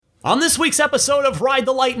On this week's episode of Ride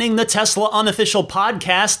the Lightning, the Tesla unofficial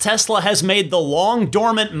podcast, Tesla has made the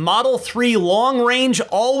long-dormant Model 3 long-range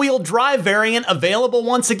all-wheel drive variant available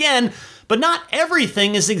once again, but not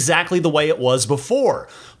everything is exactly the way it was before.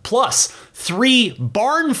 Plus, 3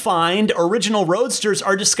 barn-find original Roadsters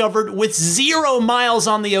are discovered with 0 miles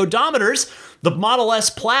on the odometers. The Model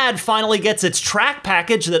S Plaid finally gets its track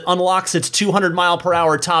package that unlocks its 200 mile per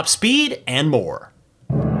hour top speed, and more.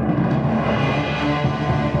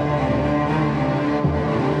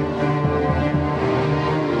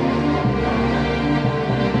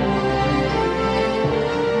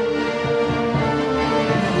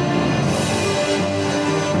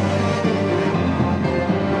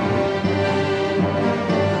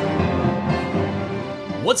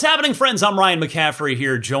 What's happening, friends? I'm Ryan McCaffrey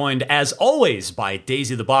here, joined as always by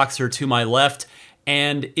Daisy the Boxer to my left.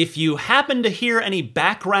 And if you happen to hear any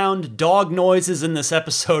background dog noises in this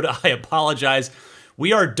episode, I apologize.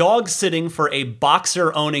 We are dog sitting for a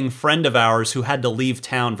boxer-owning friend of ours who had to leave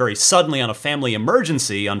town very suddenly on a family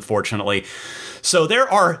emergency, unfortunately. So there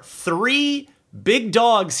are 3 big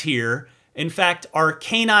dogs here. In fact, our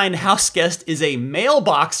canine house guest is a male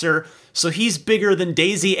boxer, so he's bigger than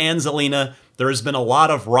Daisy and Zelina. There has been a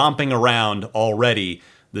lot of romping around already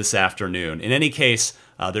this afternoon. In any case,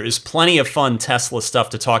 there is plenty of fun Tesla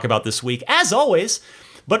stuff to talk about this week, as always.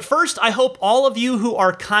 But first, I hope all of you who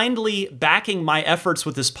are kindly backing my efforts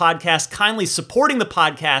with this podcast, kindly supporting the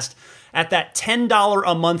podcast at that $10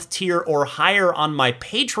 a month tier or higher on my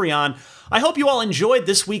Patreon. I hope you all enjoyed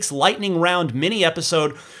this week's Lightning Round mini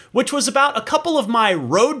episode, which was about a couple of my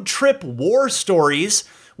road trip war stories,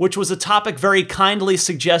 which was a topic very kindly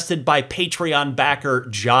suggested by Patreon backer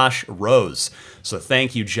Josh Rose. So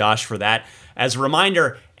thank you, Josh, for that. As a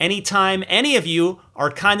reminder, anytime any of you are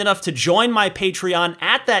kind enough to join my Patreon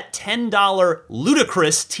at that $10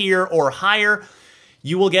 ludicrous tier or higher,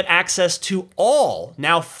 you will get access to all,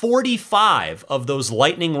 now 45 of those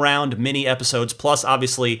Lightning Round mini episodes, plus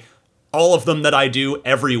obviously all of them that I do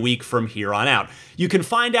every week from here on out. You can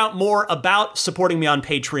find out more about supporting me on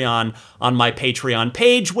Patreon on my Patreon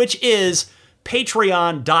page, which is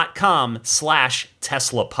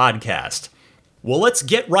patreon.com/Tesla Podcast. Well, let's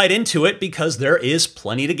get right into it because there is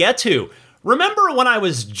plenty to get to. Remember when I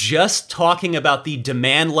was just talking about the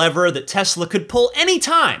demand lever that Tesla could pull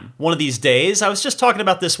anytime one of these days? I was just talking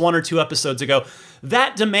about this 1 or 2 episodes ago.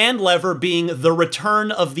 That demand lever being the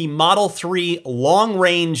return of the Model 3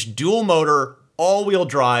 long-range dual-motor all-wheel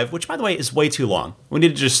drive, which, by the way, is way too long. We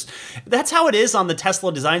need to that's how it is on the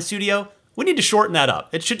Tesla Design Studio. We need to shorten that up.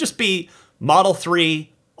 It should just be Model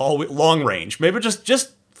 3 long-range. Maybe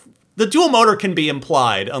just the dual motor can be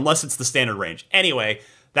implied unless it's the standard range. Anyway,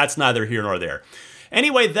 that's neither here nor there.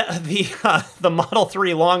 Anyway, the Model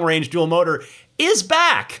 3 long-range dual motor is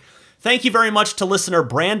back. Thank you very much to listener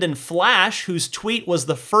Brandon Flash, whose tweet was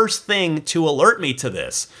the first thing to alert me to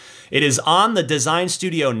this. It is on the Design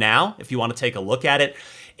Studio now, if you want to take a look at it.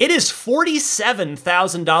 It is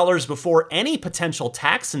 $47,000 before any potential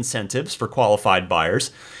tax incentives for qualified buyers.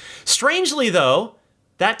 Strangely, though,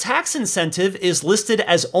 that tax incentive is listed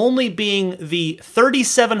as only being the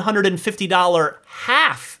 $3,750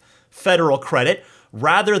 half federal credit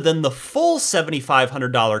rather than the full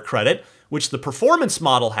 $7,500 credit, which the performance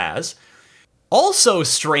model has. Also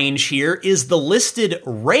strange here is the listed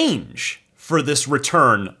range for this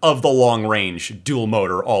return of the long-range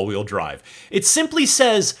dual-motor all-wheel drive. It simply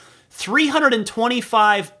says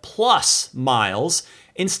 325 plus miles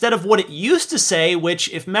instead of what it used to say, which,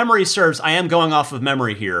 if memory serves, I am going off of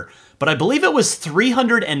memory here, but I believe it was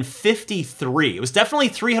 353. It was definitely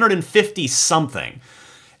 350 something.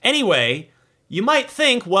 Anyway, you might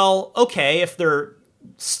think, well, okay, if they're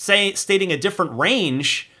stating a different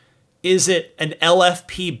range, is it an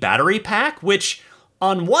LFP battery pack? Which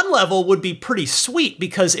on one level would be pretty sweet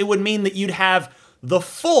because it would mean that you'd have the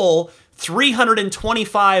full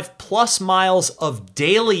 325 plus miles of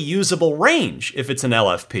daily usable range if it's an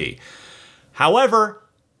LFP. However,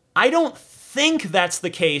 I don't think that's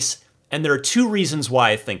the case, and there are 2 reasons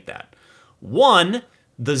why I think that. One,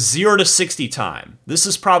 the 0 to 60 time. This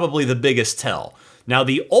is probably the biggest tell. Now,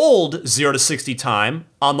 the old 0 to 60 time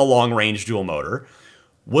on the long-range dual motor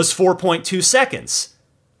was 4.2 seconds.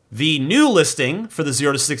 The new listing for the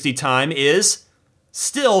 0 to 60 time is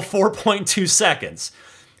still 4.2 seconds.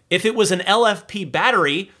 If it was an LFP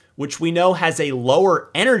battery, which we know has a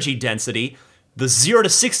lower energy density, the 0 to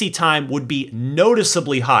 60 time would be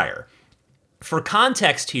noticeably higher. For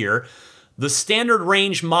context here, the standard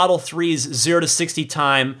range Model 3's 0 to 60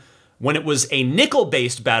 time, when it was a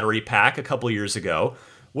nickel-based battery pack a couple years ago,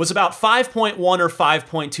 was about 5.1 or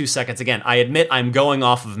 5.2 seconds. Again, I admit I'm going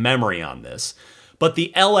off of memory on this. But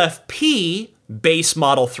the LFP base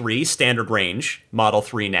Model 3, standard range Model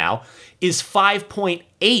 3 now, is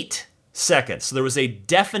 5.8 seconds. So there was a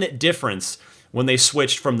definite difference when they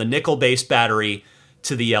switched from the nickel-based battery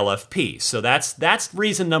to the LFP. So that's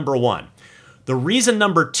reason number one. The reason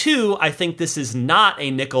number two, I think this is not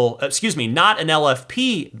an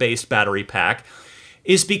LFP-based battery pack,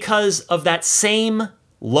 is because of that same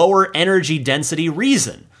lower energy density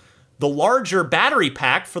reason. The larger battery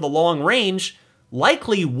pack for the long range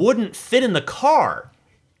likely wouldn't fit in the car.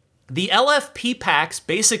 The LFP packs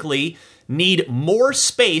basically need more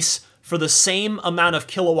space for the same amount of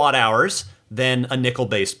kilowatt hours than a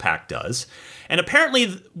nickel-based pack does. And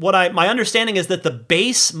apparently, my understanding is that the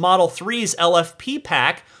base Model 3's LFP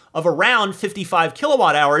pack of around 55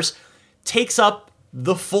 kilowatt hours takes up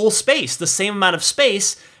the full space, the same amount of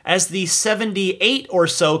space as the 78 or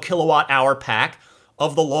so kilowatt hour pack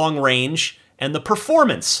of the long range and the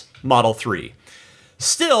performance Model 3.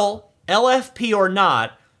 Still, LFP or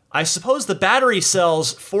not, I suppose the battery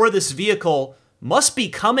cells for this vehicle must be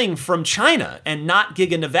coming from China and not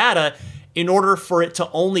Giga Nevada in order for it to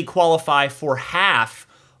only qualify for half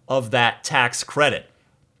of that tax credit.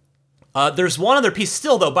 There's one other piece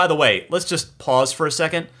still, though, by the way, let's just pause for a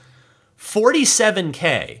second.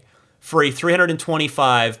 $47,000 for a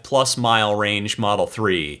 325 plus mile range Model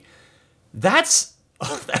 3. That's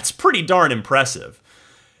pretty darn impressive.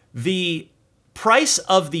 The price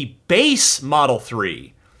of the base Model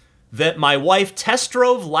 3 that my wife test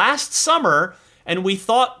drove last summer, and we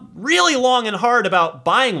thought really long and hard about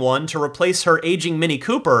buying one to replace her aging Mini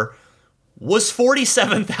Cooper, was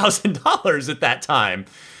 $47,000 at that time.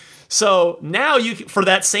 So now for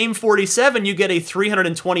that same 47, you get a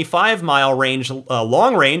 325 mile range,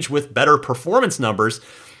 long range with better performance numbers.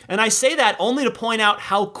 And I say that only to point out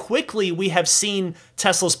how quickly we have seen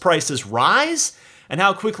Tesla's prices rise and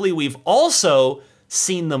how quickly we've also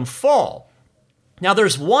seen them fall. Now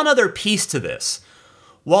there's one other piece to this.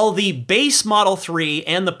 While the base Model 3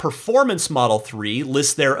 and the performance Model 3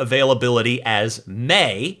 list their availability as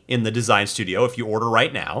May in the design studio if you order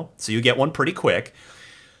right now, so you get one pretty quick,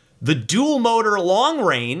 the dual motor long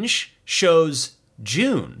range shows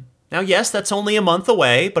June. Now, yes, that's only a month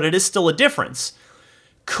away, but it is still a difference.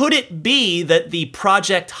 Could it be that the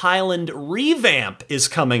Project Highland revamp is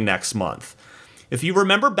coming next month? If you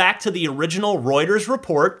remember back to the original Reuters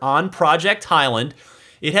report on Project Highland,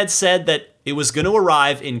 it had said that it was going to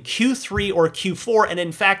arrive in Q3 or Q4, and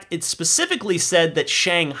in fact, it specifically said that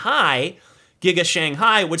Shanghai, Giga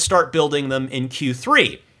Shanghai, would start building them in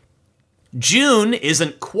Q3. June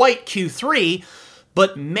isn't quite Q3,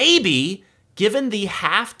 but maybe, given the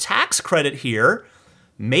half tax credit here,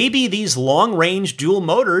 maybe these long-range dual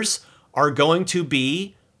motors are going to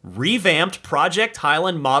be revamped Project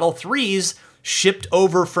Highland Model 3s shipped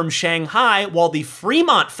over from Shanghai while the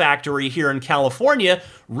Fremont factory here in California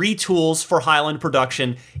retools for Highland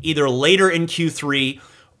production either later in Q3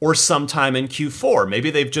 or sometime in Q4.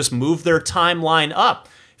 Maybe they've just moved their timeline up.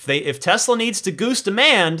 If Tesla needs to goose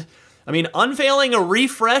demand, unveiling a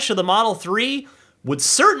refresh of the Model 3 would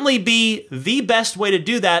certainly be the best way to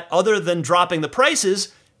do that other than dropping the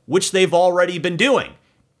prices, which they've already been doing.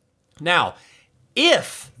 Now,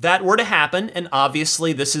 if that were to happen, and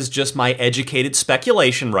obviously this is just my educated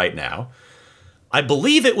speculation right now, I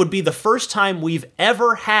believe it would be the first time we've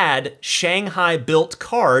ever had Shanghai-built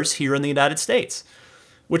cars here in the United States,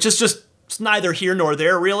 which is just it's neither here nor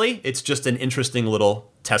there, really. It's just an interesting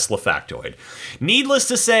little Tesla factoid. Needless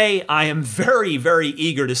to say, I am very, very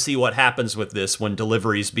eager to see what happens with this when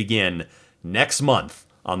deliveries begin next month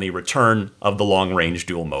on the return of the long-range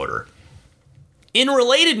dual motor. In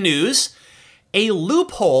related news, a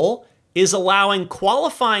loophole is allowing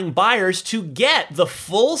qualifying buyers to get the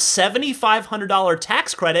full $7,500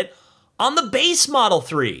 tax credit on the base Model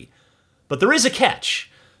 3. But there is a catch.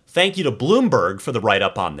 Thank you to Bloomberg for the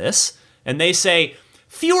write-up on this. And they say,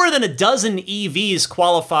 fewer than a dozen EVs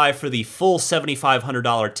qualify for the full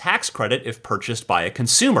 $7,500 tax credit if purchased by a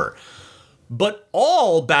consumer. But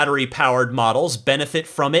all battery-powered models benefit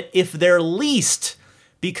from it if they're leased,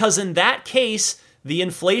 because in that case, the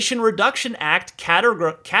Inflation Reduction Act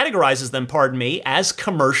categorizes them, as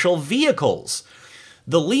commercial vehicles.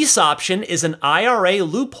 The lease option is an IRA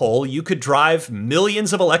loophole you could drive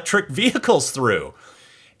millions of electric vehicles through.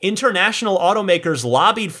 International automakers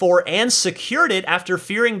lobbied for and secured it after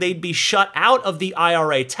fearing they'd be shut out of the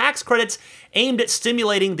IRA tax credits aimed at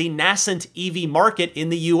stimulating the nascent EV market in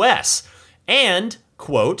the US. And,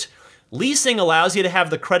 quote, leasing allows you to have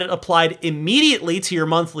the credit applied immediately to your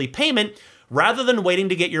monthly payment rather than waiting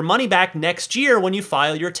to get your money back next year when you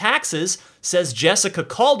file your taxes, says Jessica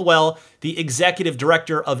Caldwell, the executive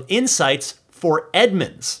director of Insights for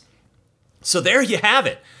Edmunds. So there you have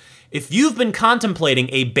it. If you've been contemplating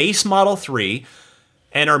a base Model 3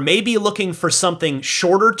 and are maybe looking for something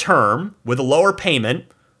shorter term with a lower payment,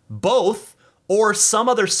 both, or some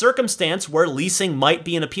other circumstance where leasing might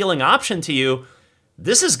be an appealing option to you,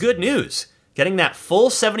 this is good news. Getting that full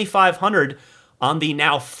 $7,500 on the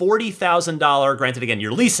now $40,000. Granted, again,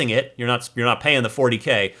 you're leasing it. You're not paying the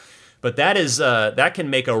 $40K, but that can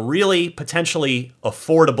make a really potentially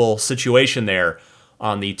affordable situation there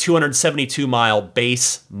on the 272-mile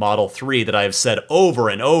base Model 3 that I have said over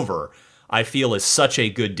and over I feel is such a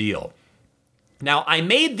good deal. Now, I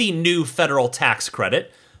made the new federal tax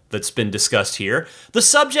credit that's been discussed here the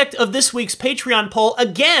subject of this week's Patreon poll,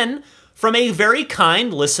 again, from a very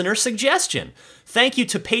kind listener suggestion. Thank you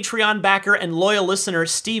to Patreon backer and loyal listener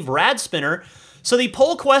Steve Radspinner. So the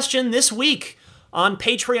poll question this week on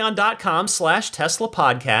patreon.com/Tesla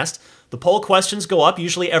podcast, the poll questions go up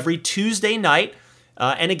usually every Tuesday night.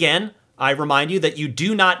 And again, I remind you that you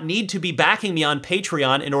do not need to be backing me on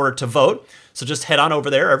Patreon in order to vote. So just head on over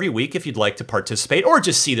there every week if you'd like to participate or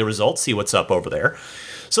just see the results, see what's up over there.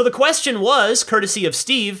 So the question was, courtesy of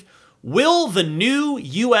Steve, will the new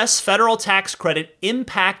U.S. federal tax credit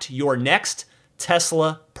impact your next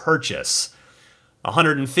Tesla purchase?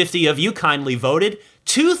 150 of you kindly voted.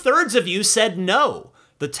 2/3 of you said no.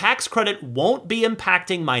 The tax credit won't be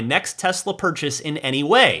impacting my next Tesla purchase in any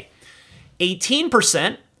way.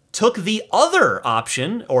 18% took the other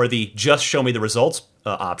option, or the just show me the results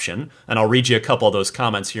option, and I'll read you a couple of those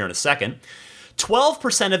comments here in a second.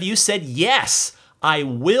 12% of you said yes, I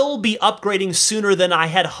will be upgrading sooner than I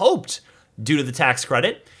had hoped due to the tax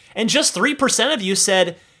credit. And just 3% of you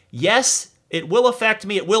said, yes, it will affect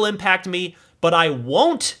me, it will impact me, but I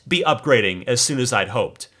won't be upgrading as soon as I'd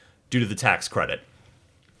hoped due to the tax credit.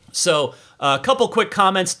 So a couple quick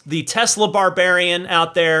comments. The Tesla Barbarian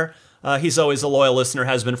out there, he's always a loyal listener,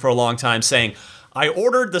 has been for a long time, saying, I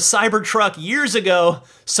ordered the Cybertruck years ago,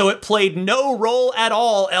 so it played no role at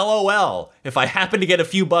all, LOL. If I happen to get a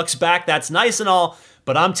few bucks back, that's nice and all,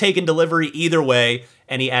 but I'm taking delivery either way.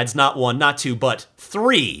 And he adds not one, not two, but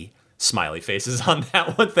 3 smiley faces on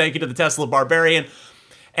that one. Thank you to the Tesla Barbarian.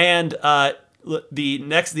 And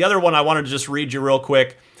the other one I wanted to just read you real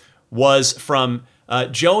quick was from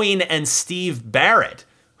Joanne and Steve Barrett,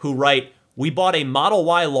 who write, we bought a Model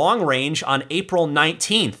Y long range on April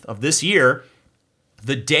 19th of this year.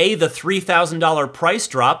 The day the $3,000 price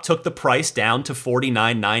drop took the price down to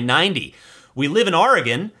 $49,990. We live in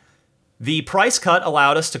Oregon. The price cut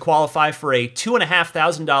allowed us to qualify for a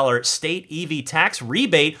 $2,500 state EV tax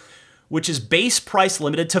rebate, which is base price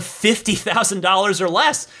limited to $50,000 or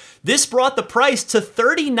less. This brought the price to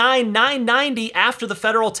 $39,990 after the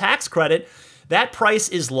federal tax credit. That price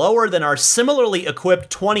is lower than our similarly equipped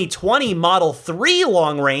 2020 Model 3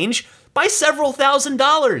 long range by several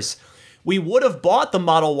 $1,000s. We would have bought the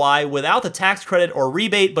Model Y without the tax credit or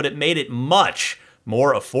rebate, but it made it much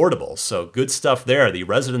more affordable. So good stuff there. The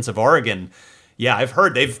residents of Oregon, yeah, I've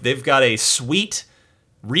heard they've got a sweet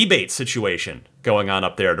rebate situation going on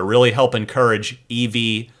up there to really help encourage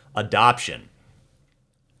EV adoption.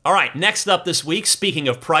 All right, next up this week, speaking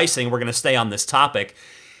of pricing, we're going to stay on this topic.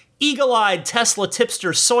 Eagle-eyed Tesla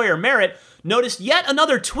tipster Sawyer Merritt noticed yet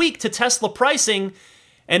another tweak to Tesla pricing.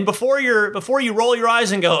 And before you roll your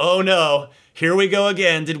eyes and go, oh no, here we go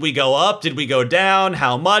again. Did we go up? Did we go down?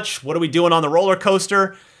 How much? What are we doing on the roller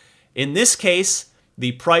coaster? In this case,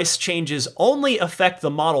 the price changes only affect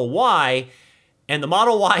the Model Y, and the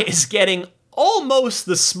Model Y is getting almost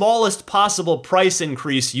the smallest possible price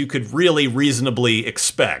increase you could really reasonably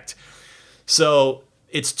expect. So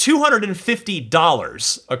it's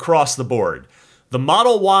 $250 across the board. The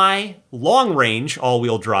Model Y long range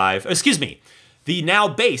all-wheel drive, the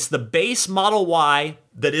base Model Y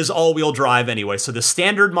that is all-wheel drive anyway, so the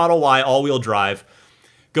standard Model Y all-wheel drive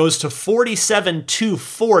goes to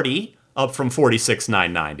 $47,240, up from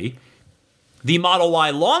 $46,990. The Model Y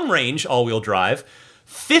long range all-wheel drive,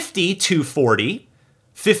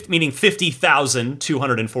 $50,240, meaning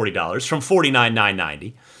 $50,240 from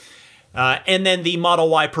 $49,990. And then the Model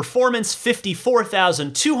Y Performance,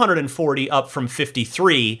 $54,240, up from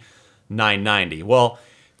 $53,990. Well,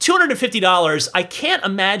 $250, I can't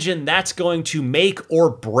imagine that's going to make or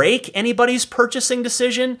break anybody's purchasing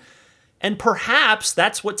decision. And perhaps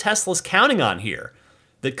that's what Tesla's counting on here,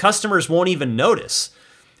 that customers won't even notice.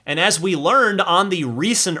 And as we learned on the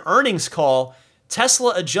recent earnings call,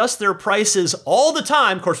 Tesla adjusts their prices all the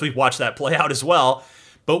time. Of course, we've watched that play out as well.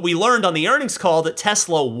 But we learned on the earnings call that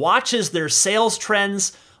Tesla watches their sales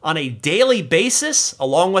trends on a daily basis,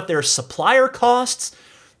 along with their supplier costs,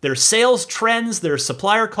 their sales trends, their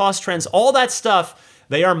supplier cost trends, all that stuff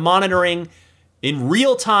they are monitoring in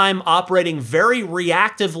real time, operating very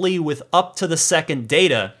reactively with up to the second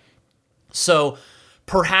data. So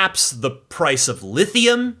perhaps the price of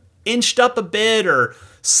lithium inched up a bit, or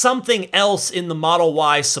something else in the Model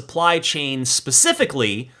Y supply chain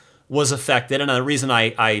specifically was affected. And the reason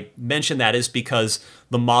I mention that is because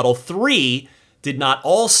the Model 3 did not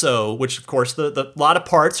also, which of course the lot of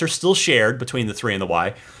parts are still shared between the 3 and the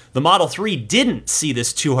Y. The Model 3 didn't see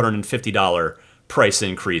this $250 price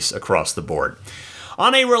increase across the board.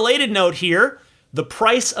 On a related note here, the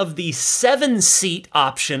price of the 7-seat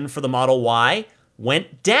option for the Model Y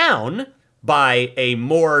went down by a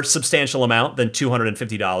more substantial amount than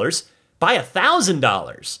 $250, by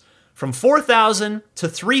 $1,000, from $4,000 to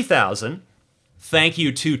 $3,000. Thank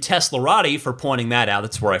you to Teslarati for pointing that out.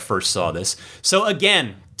 That's where I first saw this. So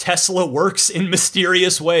again, Tesla works in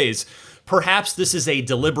mysterious ways. Perhaps this is a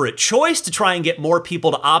deliberate choice to try and get more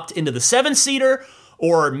people to opt into the 7-seater,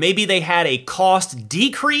 or maybe they had a cost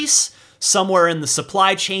decrease somewhere in the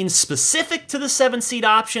supply chain specific to the 7-seat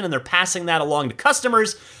option, and they're passing that along to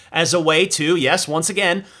customers as a way to, yes, once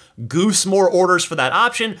again, goose more orders for that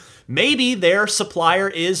option. Maybe their supplier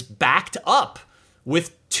is backed up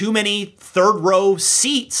with too many third-row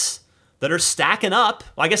seats that are stacking up.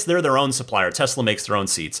 Well, I guess they're their own supplier. Tesla makes their own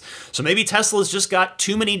seats. So maybe Tesla's just got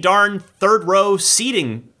too many darn third-row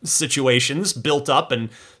seating situations built up and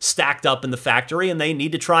stacked up in the factory, and they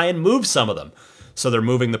need to try and move some of them. So they're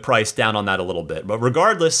moving the price down on that a little bit. But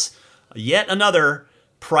regardless, yet another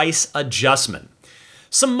price adjustment.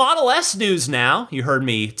 Some Model S news now. You heard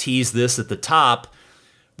me tease this at the top.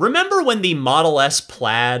 Remember when the Model S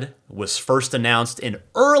Plaid was first announced in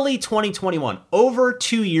early 2021, over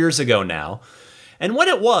 2 years ago now? And when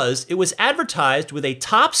it was advertised with a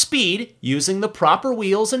top speed, using the proper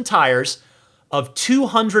wheels and tires, of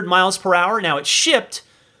 200 miles per hour. Now, it shipped,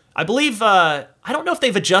 I believe, I don't know if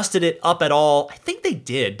they've adjusted it up at all. I think they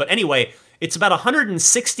did. But anyway, it's about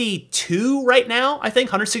 162 right now, I think,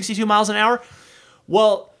 162 miles an hour.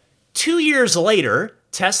 Well, 2 years later,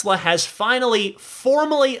 Tesla has finally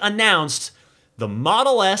formally announced the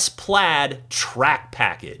Model S Plaid track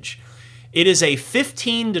package. It is a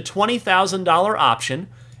 $15,000 to $20,000 option.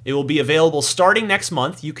 It will be available starting next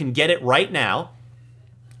month. You can get it right now.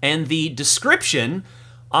 And the description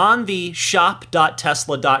on the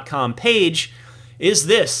shop.tesla.com page is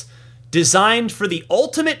this: designed for the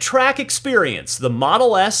ultimate track experience, the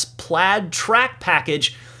Model S Plaid track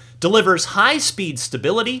package delivers high-speed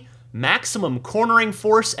stability, maximum cornering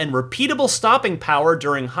force, and repeatable stopping power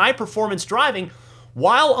during high-performance driving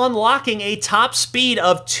while unlocking a top speed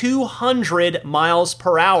of 200 miles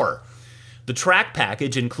per hour. The track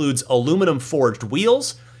package includes aluminum-forged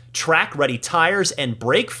wheels, track-ready tires and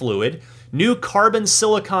brake fluid, new carbon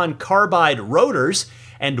silicon carbide rotors,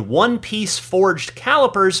 and one-piece forged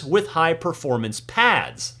calipers with high-performance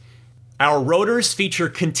pads. Our rotors feature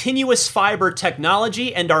continuous fiber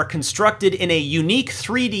technology and are constructed in a unique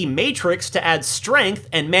 3D matrix to add strength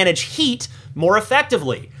and manage heat more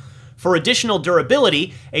effectively. For additional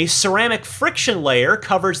durability, a ceramic friction layer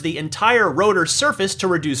covers the entire rotor surface to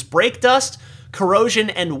reduce brake dust,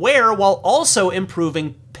 corrosion, and wear, while also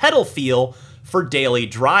improving pedal feel for daily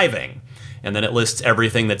driving. And then it lists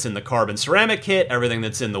everything that's in the carbon ceramic kit, everything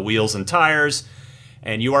that's in the wheels and tires,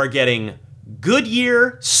 and you are getting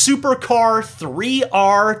Goodyear Supercar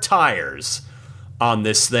 3R tires on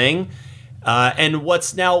this thing. And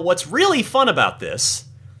what's really fun about this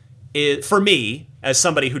is, for me, as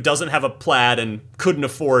somebody who doesn't have a Plaid and couldn't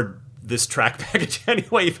afford this track package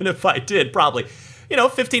anyway, even if I did, probably,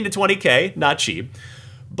 15 to 20K, not cheap.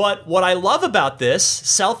 But what I love about this,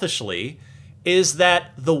 selfishly, is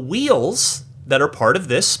that the wheels that are part of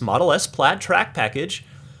this Model S Plaid track package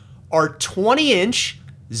are 20-inch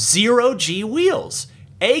zero-G wheels,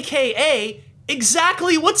 aka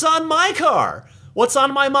exactly what's on my car, what's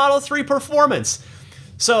on my Model 3 Performance.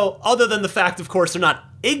 So other than the fact, of course, they're not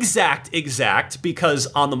exact, because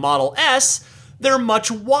on the Model S, they're much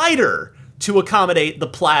wider to accommodate the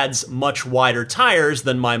Plaid's much wider tires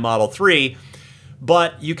than my Model 3.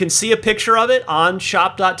 But you can see a picture of it on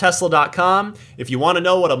shop.tesla.com. If you want to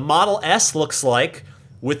know what a Model S looks like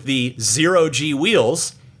with the zero-G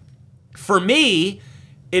wheels, for me,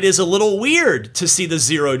 it is a little weird to see the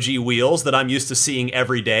zero-G wheels that I'm used to seeing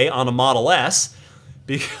every day on a Model S,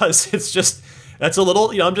 because that's a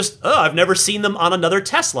little, I've never seen them on another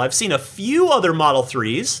Tesla. I've seen a few other Model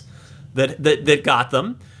 3s that got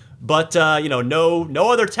them, but,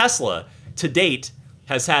 no other Tesla to date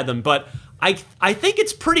has had them. But I think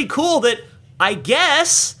it's pretty cool that, I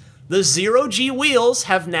guess, the zero-G wheels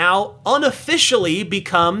have now unofficially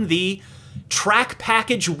become the track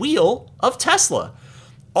package wheel of Tesla.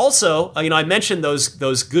 Also, I mentioned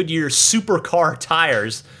those Goodyear supercar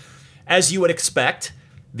tires. As you would expect,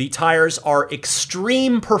 the tires are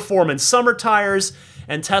extreme performance summer tires,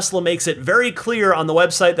 and Tesla makes it very clear on the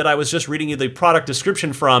website that I was just reading you the product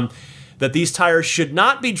description from that these tires should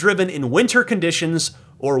not be driven in winter conditions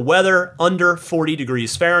or weather under 40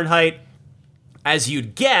 degrees Fahrenheit. As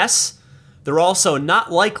you'd guess, they're also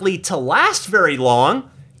not likely to last very long.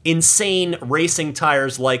 Insane racing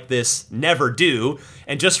tires like this never do.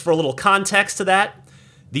 And just for a little context to that,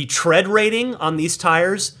 the tread rating on these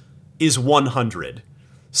tires is 100.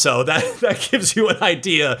 So that gives you an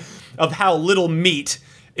idea of how little meat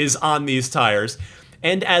is on these tires.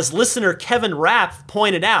 And as listener Kevin Rapp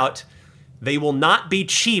pointed out, they will not be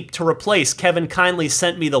cheap to replace. Kevin kindly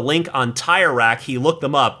sent me the link on Tire Rack. He looked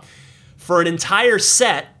them up. For an entire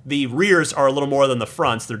set, the rears are a little more than the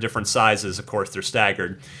fronts. They're different sizes. Of course, they're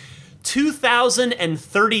staggered.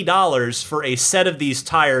 $2,030 for a set of these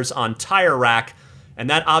tires on Tire Rack, and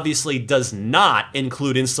that obviously does not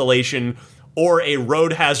include installation or a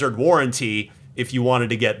road hazard warranty if you wanted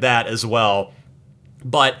to get that as well.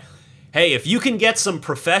 But hey, if you can get some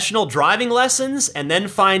professional driving lessons and then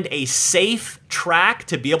find a safe track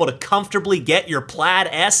to be able to comfortably get your Plaid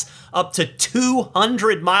S up to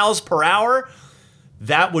 200 miles per hour,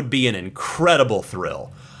 that would be an incredible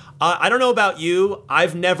thrill. I don't know about you,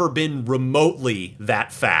 I've never been remotely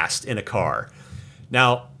that fast in a car.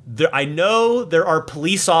 Now, I know there are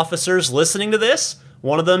police officers listening to this.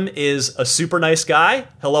 One of them is a super nice guy.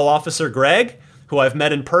 Hello, Officer Greg, who I've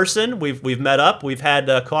met in person. We've met up. We've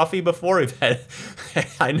had coffee before.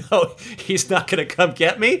 I know he's not going to come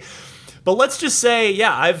get me. But let's just say,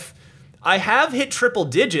 yeah, I have hit triple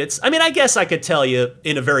digits. I mean, I guess I could tell you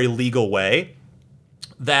in a very legal way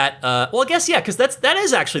that, well, I guess, yeah, because that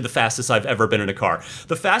is actually the fastest I've ever been in a car.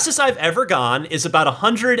 The fastest I've ever gone is about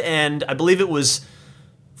 100 and I believe it was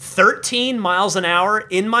 13 miles an hour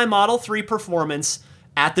in my Model 3 Performance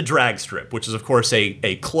at the drag strip, which is, of course,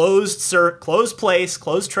 a closed place,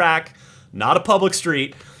 closed track, not a public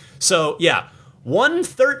street. So, yeah,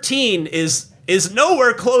 113 is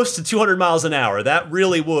nowhere close to 200 miles an hour. That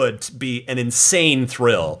really would be an insane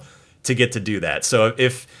thrill to get to do that. So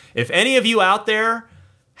if any of you out there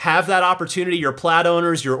have that opportunity, you're Plaid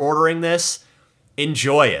owners, you're ordering this,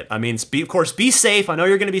 enjoy it. I mean, of course, be safe. I know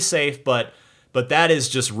you're going to be safe, but that is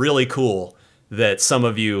just really cool that some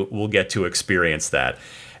of you will get to experience that.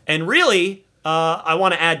 And really, I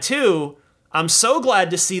want to add too, I'm so glad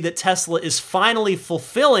to see that Tesla is finally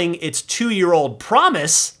fulfilling its 2-year-old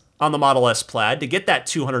promise on the Model S Plaid to get that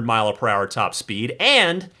 200 mile per hour top speed.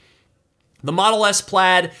 And the Model S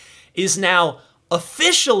Plaid is now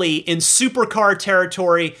officially in supercar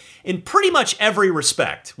territory in pretty much every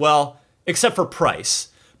respect. Well, except for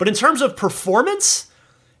price. But in terms of performance,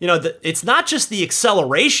 it's not just the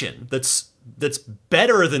acceleration that's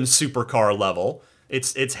better than supercar level.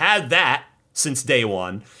 It's had that since day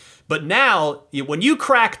one. But now, when you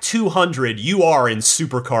crack 200, you are in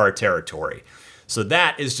supercar territory. So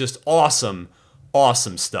that is just awesome,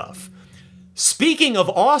 awesome stuff. Speaking of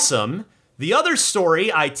awesome, the other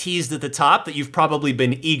story I teased at the top that you've probably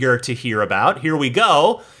been eager to hear about, here we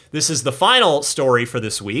go. This is the final story for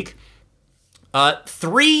this week.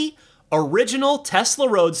 3 original Tesla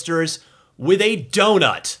Roadsters with a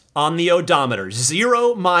donut on the odometer.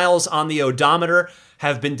 0 miles on the odometer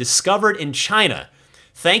have been discovered in China.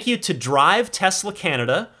 Thank you to Drive Tesla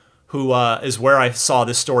Canada, who is where I saw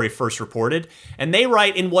this story first reported. And they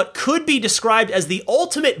write, in what could be described as the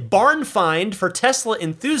ultimate barn find for Tesla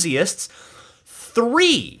enthusiasts,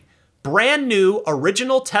 3 brand new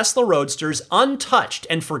original Tesla Roadsters, untouched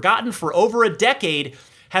and forgotten for over a decade,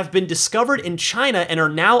 have been discovered in China and are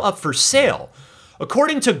now up for sale.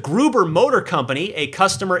 According to Gruber Motor Company, a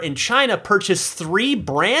customer in China purchased 3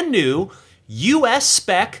 brand new US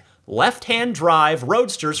spec left-hand drive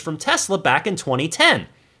Roadsters from Tesla back in 2010.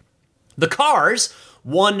 The cars,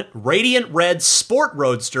 one radiant red sport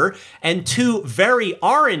Roadster and 2 very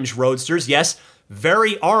orange Roadsters, yes,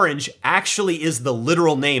 very orange actually is the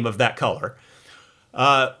literal name of that color,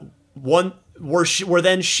 were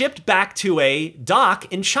then shipped back to a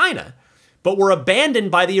dock in China, but were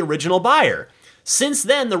abandoned by the original buyer. Since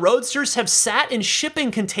then, the Roadsters have sat in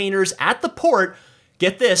shipping containers at the port,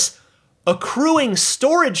 get this, accruing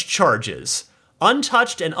storage charges,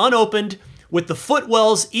 untouched and unopened, with the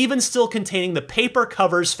footwells even still containing the paper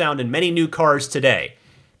covers found in many new cars today.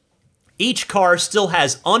 Each car still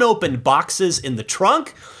has unopened boxes in the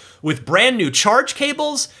trunk, with brand new charge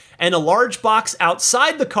cables, and a large box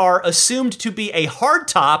outside the car assumed to be a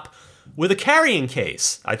hardtop with a carrying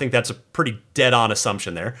case. I think that's a pretty dead-on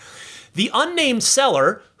assumption there. The unnamed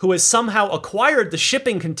seller, who has somehow acquired the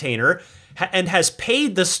shipping container and has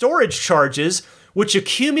paid the storage charges, which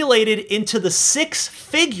accumulated into the six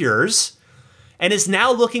figures, and is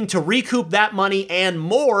now looking to recoup that money and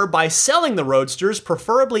more by selling the Roadsters,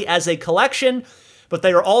 preferably as a collection, but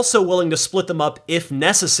they are also willing to split them up if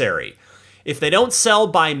necessary. If they don't sell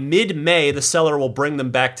by mid-May, the seller will bring them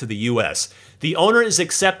back to the US. The owner is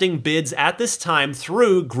accepting bids at this time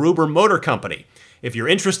through Gruber Motor Company. If you're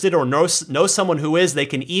interested or know someone who is, they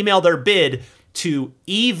can email their bid to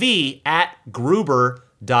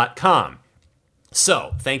ev@gruber.com.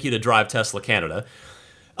 So, thank you to Drive Tesla Canada.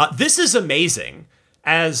 This is amazing,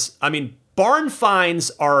 barn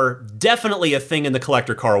finds are definitely a thing in the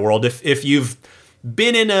collector car world. If you've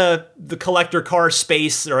been in the collector car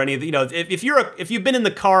space or any of if you've been in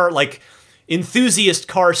the car like enthusiast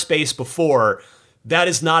car space before, that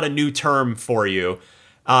is not a new term for you.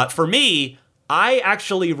 For me, I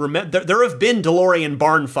actually remember there have been DeLorean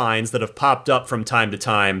barn finds that have popped up from time to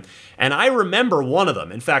time, and I remember one of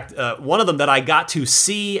them. In fact, one of them that I got to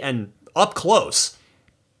see and up close.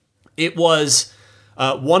 It was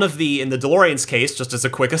one of in the DeLorean's case, just as a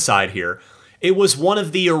quick aside here, it was one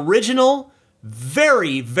of the original,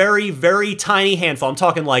 very, very, very tiny handful. I'm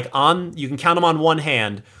talking you can count them on one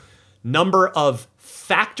hand, number of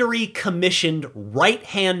factory commissioned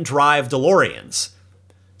right-hand drive DeLoreans.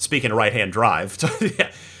 Speaking of right-hand drive,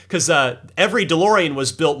 because every DeLorean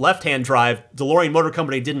was built left-hand drive. DeLorean Motor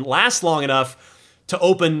Company didn't last long enough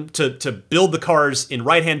to build the cars in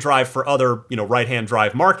right-hand drive for other, right-hand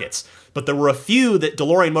drive markets. But there were a few that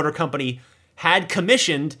DeLorean Motor Company had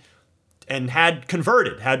commissioned and had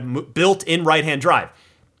converted, had built in right-hand drive.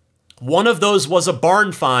 One of those was a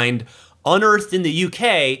barn find unearthed in the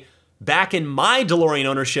UK back in my DeLorean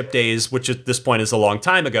ownership days, which at this point is a long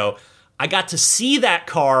time ago. I got to see that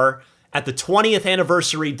car at the 20th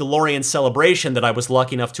anniversary DeLorean celebration that I was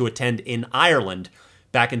lucky enough to attend in Ireland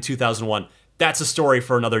back in 2001. That's a story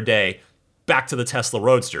for another day. Back to the Tesla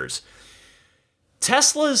Roadsters.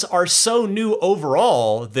 Teslas are so new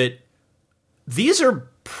overall that these are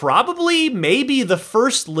probably maybe the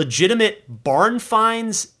first legitimate barn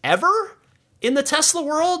finds ever in the Tesla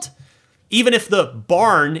world. Even if the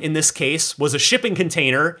barn, in this case, was a shipping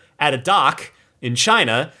container at a dock in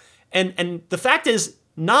China. And the fact is,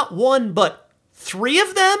 not one, but three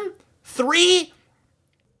of them? Three?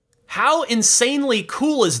 How insanely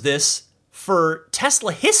cool is this for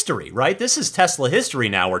Tesla history, right? This is Tesla history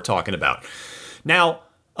now we're talking about. Now,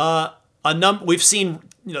 we've seen,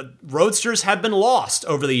 Roadsters have been lost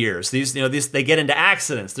over the years. These they get into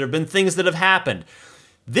accidents. There have been things that have happened.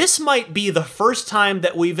 This might be the first time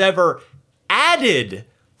that we've ever added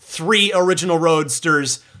three original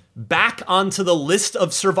Roadsters back onto the list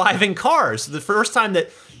of surviving cars. The first time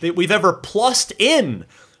that we've ever plussed in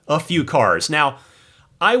a few cars. Now,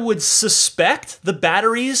 I would suspect the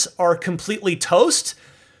batteries are completely toast,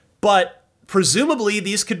 but presumably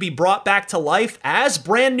these could be brought back to life as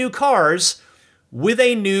brand new cars with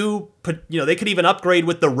a new, they could even upgrade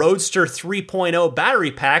with the Roadster 3.0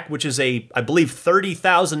 battery pack, which is I believe,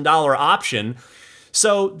 $30,000 option.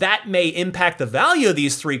 So that may impact the value of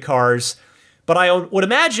these three cars, but I would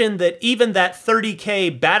imagine that even that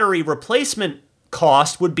 $30K battery replacement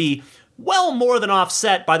cost would be well more than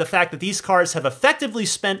offset by the fact that these cars have effectively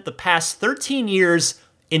spent the past 13 years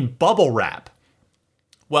in bubble wrap.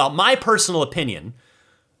 Well, my personal opinion,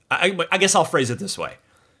 I guess I'll phrase it this way.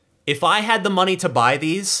 If I had the money to buy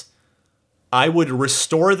these, I would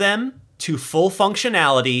restore them to full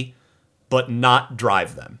functionality, but not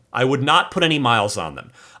drive them. I would not put any miles on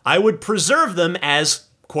them. I would preserve them as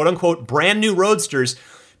quote-unquote brand new Roadsters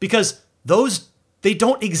because they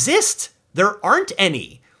don't exist. There aren't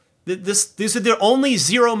any. These are the only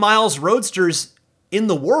 0 miles Roadsters in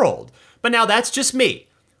the world. But now that's just me.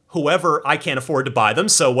 I can't afford to buy them,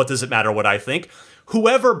 so what does it matter what I think?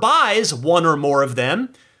 Whoever buys one or more of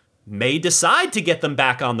them may decide to get them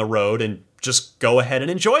back on the road and just go ahead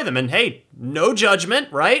and enjoy them. And hey, no judgment,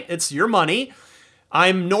 right? It's your money.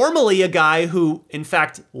 I'm normally a guy who, in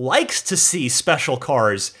fact, likes to see special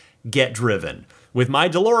cars get driven. With my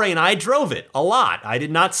DeLorean, I drove it a lot. I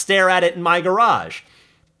did not stare at it in my garage.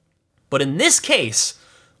 But in this case,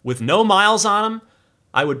 with no miles on them,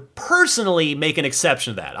 I would personally make an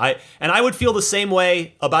exception to that. I would feel the same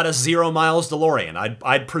way about a 0 miles DeLorean.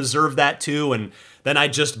 I'd preserve that too, and then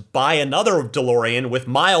I'd just buy another DeLorean with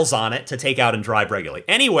miles on it to take out and drive regularly.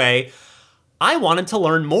 Anyway, I wanted to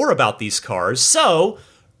learn more about these cars, so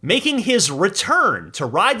making his return to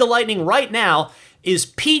Ride the Lightning right now is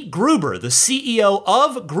Pete Gruber, the CEO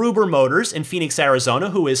of Gruber Motors in Phoenix, Arizona,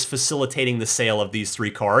 who is facilitating the sale of these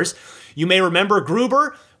three cars. You may remember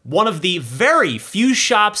Gruber one of the very few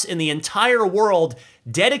shops in the entire world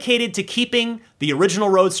dedicated to keeping the original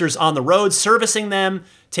Roadsters on the road, servicing them,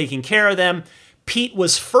 taking care of them. Pete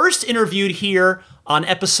was first interviewed here on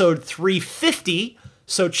episode 350,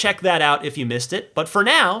 so check that out if you missed it. But for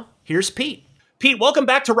now, here's Pete. Pete, welcome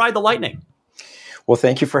back to Ride the Lightning. Well,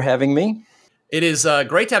 thank you for having me. It is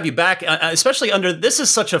great to have you back, especially this is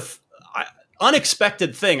such a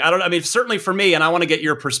unexpected thing. Certainly for me, and I want to get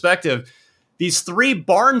your perspective. These 3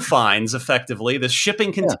 barn finds, effectively, the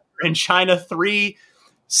shipping container in China, 3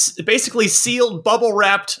 basically sealed,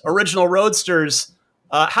 bubble-wrapped original Roadsters.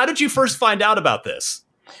 How did you first find out about this?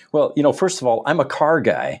 Well, first of all, I'm a car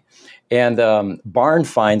guy. And barn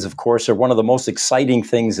finds, of course, are one of the most exciting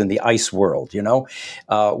things in the ice world,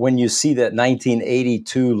 When you see that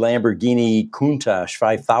 1982 Lamborghini Countach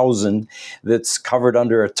 5000 that's covered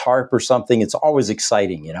under a tarp or something, it's always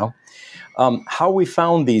exciting, How we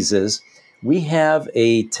found these is we have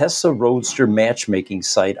a Tesla Roadster matchmaking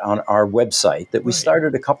site on our website that we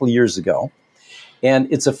started a couple of years ago.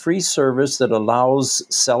 And it's a free service that allows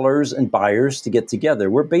sellers and buyers to get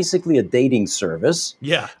together. We're basically a dating service.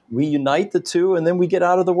 Yeah. We unite the two, and then we get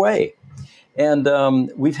out of the way. And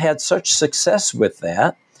we've had such success with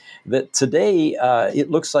that today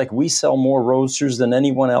it looks like we sell more Roadsters than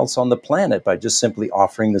anyone else on the planet by just simply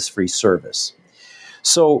offering this free service.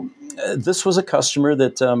 So this was a customer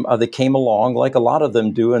that came along, like a lot of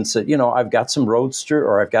them do, and said, I've got some Roadster,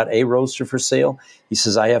 or I've got a Roadster for sale. He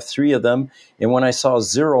says, I have 3 of them. And when I saw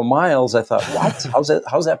 0 miles, I thought, what?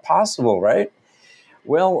 How's that possible, right?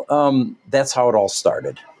 Well, that's how it all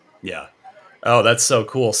started. Yeah. Oh, that's so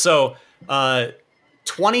cool. So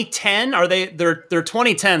 2010, they're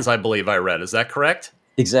 2010s, I believe I read. Is that correct?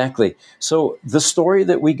 Exactly. So the story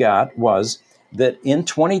that we got was that in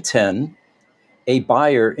 2010, a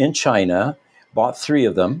buyer in China bought 3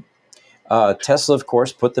 of them. Tesla, of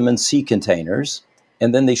course, put them in sea containers,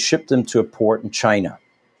 and then they shipped them to a port in China.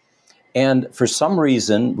 And for some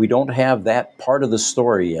reason, we don't have that part of the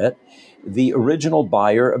story yet, the original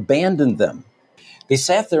buyer abandoned them. They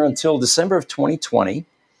sat there until December of 2020,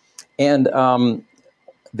 and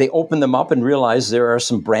they opened them up and realized there are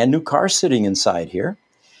some brand new cars sitting inside here.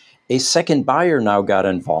 A second buyer now got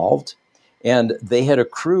involved, and they had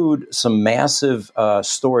accrued some massive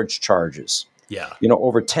storage charges. Yeah.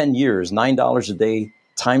 Over 10 years, $9 a day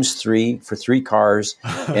times 3 for 3 cars.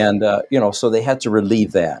 And, so they had to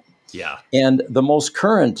relieve that. Yeah. And the most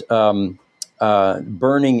current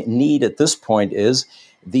burning need at this point is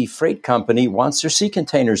the freight company wants their sea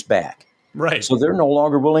containers back. Right. So they're no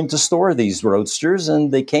longer willing to store these Roadsters.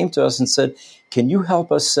 And they came to us and said, can you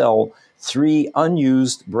help us sell 3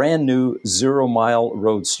 unused, brand new 0-mile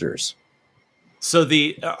Roadsters? So are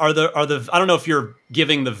the I don't know if you're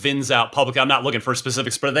giving the VINs out publicly. I'm not looking for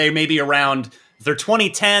specifics, but are they maybe around, if they're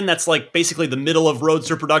 2010, that's like basically the middle of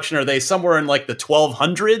Roadster production. Are they somewhere in like the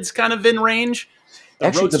 1200s kind of VIN range?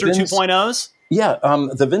 Actually, Roadster 2.0s? Yeah,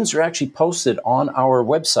 the VINs are actually posted on our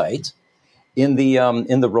website in the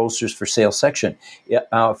Roadsters for sale section.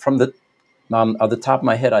 From the at the top of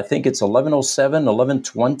my head, I think it's 1107,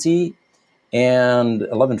 1120, and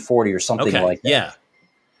 1140 or something like that. Yeah.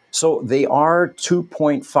 So they are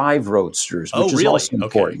 2.5 Roadsters, which is also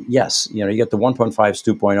important. Okay. Yes, you get the 1.5s,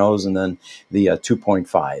 2.0s, and then the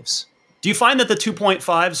 2.5s. Do you find that the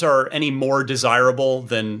 2.5s are any more desirable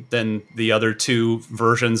than the other 2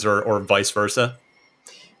 versions, or vice versa?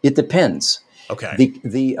 It depends. Okay.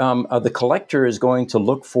 The collector is going to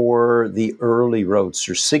look for the early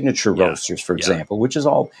Roadsters, signature Roadsters, for example, which is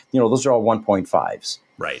all, those are all 1.5s.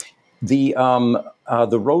 Right. The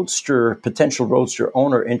potential Roadster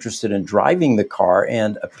owner interested in driving the car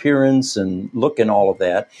and appearance and look and all of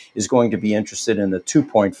that is going to be interested in the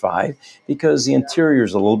 2.5 because the interior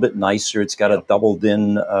is a little bit nicer. It's got a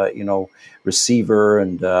doubled-in, receiver,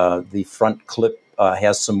 and the front clip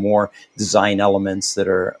has some more design elements that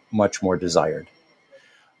are much more desired.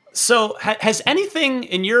 So has anything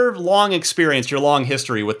in your long experience, your long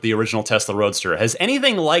history with the original Tesla Roadster, has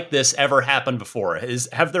anything like this ever happened before? Has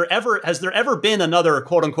there ever been another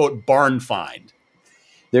quote unquote barn find?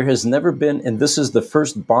 There has never been, and this is the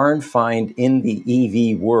first barn find in the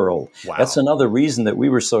EV world. Wow. That's another reason that we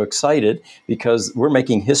were so excited, because we're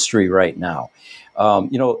making history right now.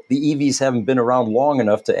 The EVs haven't been around long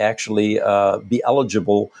enough to actually be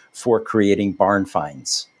eligible for creating barn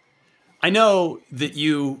finds. I know that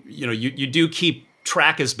you do keep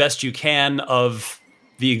track as best you can of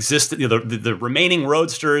the the remaining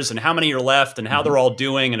Roadsters and how many are left and how they're all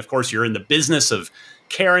doing. And of course, you're in the business of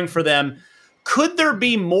caring for them. Could there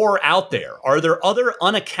be more out there? Are there other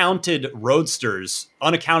unaccounted for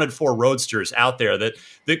Roadsters out there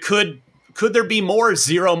that could could there be more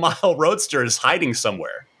 0-mile Roadsters hiding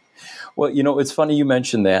somewhere? Well, it's funny you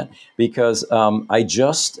mentioned that because I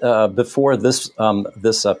just before this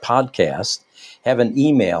podcast have an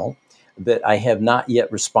email that I have not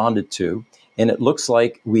yet responded to, and it looks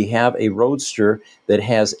like we have a Roadster that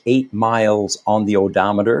has 8 miles on the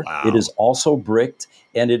odometer. Wow. It is also bricked,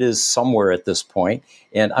 and it is somewhere at this point.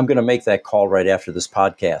 And I'm going to make that call right after this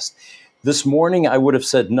podcast. This morning, I would have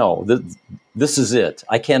said, no, this is it.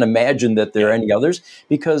 I can't imagine that there are any others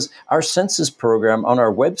because our census program on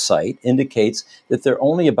our website indicates that there are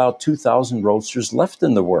only about 2,000 Roadsters left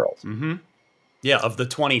in the world. Mm-hmm. Yeah, of the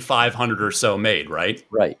 2,500 or so made, right?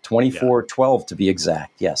 Right, 2412 to be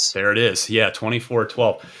exact, yes. There it is. Yeah,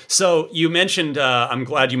 2412. So you mentioned, I'm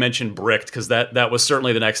glad you mentioned bricked because that was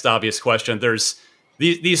certainly the next obvious question. There's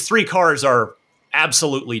these 3 cars are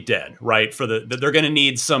absolutely dead, right? They're going to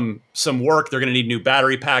need some work. They're going to need new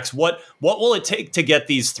battery packs. What will it take to get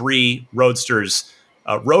these 3 Roadsters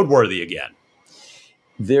roadworthy again?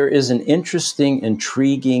 There is an interesting,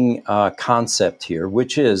 intriguing concept here,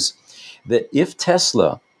 which is that if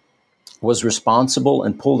Tesla was responsible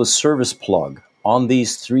and pulled a service plug on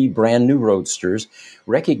these 3 brand new Roadsters,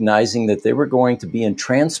 recognizing that they were going to be in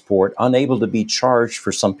transport, unable to be charged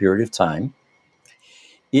for some period of time,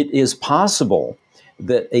 it is possible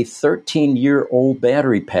that a 13-year-old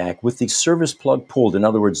battery pack with the service plug pulled, in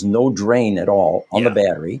other words, no drain at all on the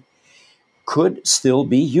battery, could still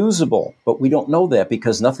be usable. But we don't know that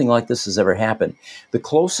because nothing like this has ever happened. The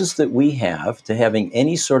closest that we have to having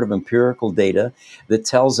any sort of empirical data that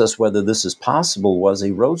tells us whether this is possible was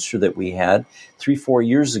a Roadster that we had 3-4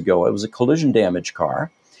 years ago. It was a collision damage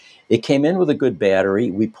car. It came in with a good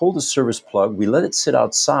battery. We pulled a service plug. We let it sit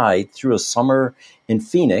outside through a summer in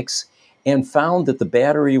Phoenix and found that the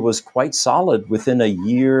battery was quite solid within a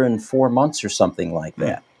year and 4 months or something like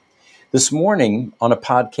that. This morning, on a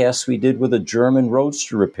podcast we did with a German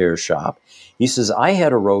Roadster repair shop, he says, I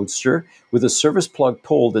had a Roadster with a service plug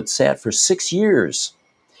pulled that sat for 6 years,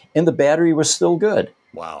 and the battery was still good.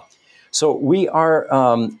 Wow. So we are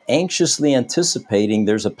anxiously anticipating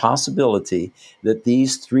there's a possibility that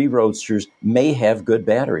these 3 Roadsters may have good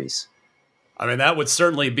batteries. I mean, that would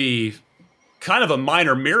certainly be kind of a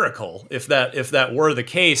minor miracle if that were the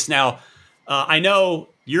case. Now, I know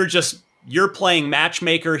you're playing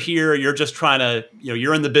matchmaker here. You're just trying to,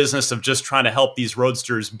 you're in the business of just trying to help these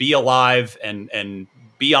Roadsters be alive and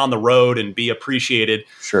be on the road and be appreciated.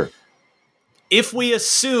 Sure. If we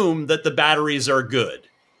assume that the batteries are good,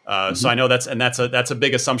 so I know that's a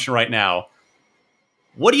big assumption right now.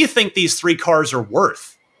 What do you think these 3 cars are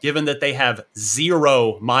worth, given that they have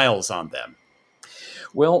 0 miles on them?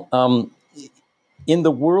 Well, in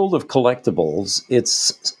the world of collectibles,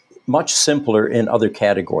 it's much simpler in other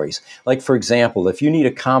categories. Like, for example, if you need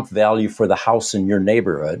a comp value for the house in your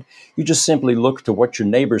neighborhood, you just simply look to what your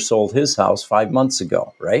neighbor sold his house 5 months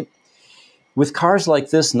ago, right? With cars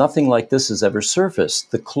like this, nothing like this has ever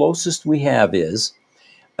surfaced. The closest we have is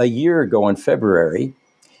a year ago in February,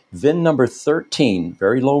 VIN number 13,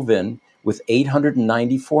 very low VIN, with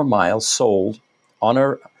 894 miles sold on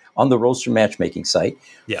the Roadster matchmaking site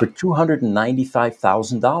for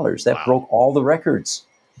 $295,000. That broke all the records.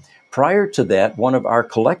 Prior to that, one of our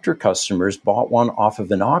collector customers bought one off of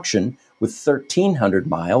an auction with 1,300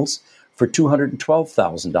 miles for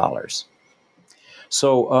 $212,000.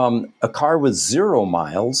 So a car with 0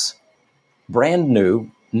 miles, brand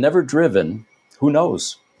new, never driven, who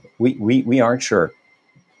knows? We aren't sure.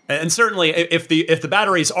 And certainly, if the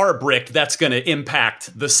batteries are bricked, that's going to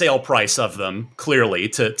impact the sale price of them clearly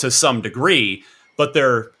to some degree. But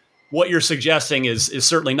what you're suggesting is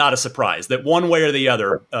certainly not a surprise. That one way or the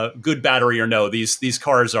other, good battery or no, these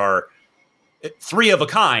cars are 3 of a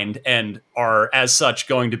kind and are as such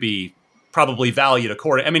going to be probably valued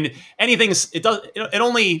according. I mean, it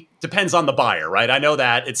only depends on the buyer, right? I know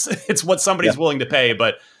that it's what somebody's willing to pay,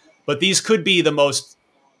 but these could be the most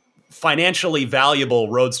financially valuable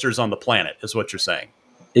Roadsters on the planet, is what you're saying.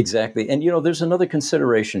 Exactly. And, there's another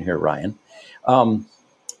consideration here, Ryan.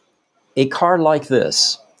 A car like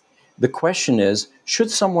this, the question is, should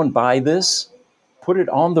someone buy this, put it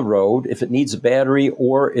on the road if it needs a battery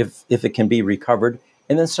or if it can be recovered,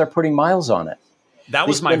 and then start putting miles on it? That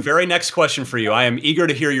was my very next question for you. I am eager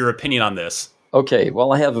to hear your opinion on this. Okay.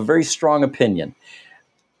 Well, I have a very strong opinion.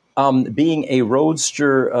 Being a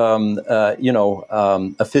Roadster,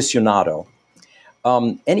 aficionado,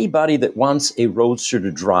 anybody that wants a Roadster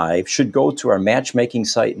to drive should go to our matchmaking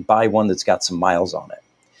site and buy one that's got some miles on it.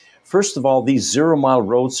 First of all, these 0-mile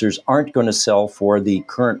Roadsters aren't going to sell for the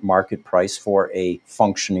current market price for a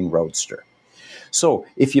functioning Roadster. So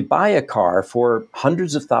if you buy a car for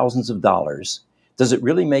hundreds of thousands of dollars, Does it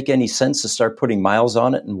really make any sense to start putting miles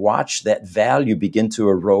on it and watch that value begin to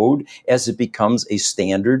erode as it becomes a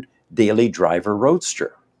standard daily driver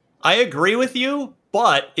roadster? I agree with you,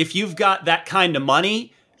 but if you've got that kind of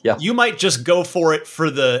money, Yeah. you might just go for it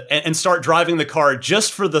and start driving the car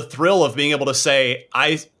just for the thrill of being able to say,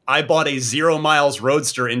 I bought a 0 miles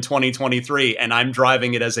Roadster in 2023 and I'm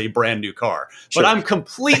driving it as a brand new car. Sure. But I'm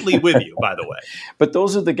completely with you, by the way. But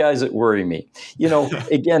those are the guys that worry me.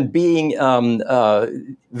 Again, being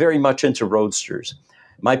very much into Roadsters,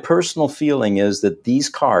 my personal feeling is that these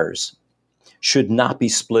cars should not be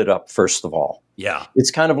split up, first of all. Yeah.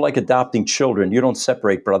 It's kind of like adopting children. You don't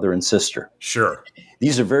separate brother and sister. Sure.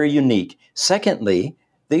 These are very unique. Secondly,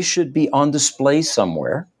 they should be on display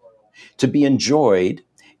somewhere to be enjoyed.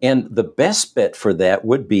 And the best bet for that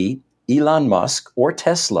would be Elon Musk or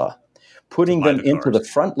Tesla putting them into the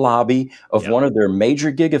front lobby of one of their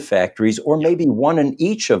major gigafactories, or maybe one in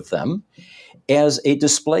each of them, as a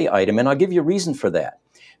display item. And I'll give you a reason for that.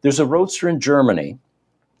 There's a Roadster in Germany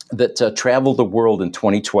that traveled the world in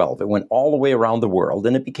 2012. It went all the way around the world,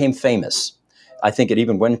 and it became famous. I think it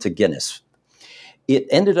even went into Guinness. It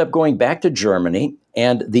ended up going back to Germany,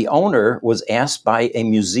 and the owner was asked by a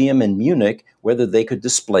museum in Munich whether they could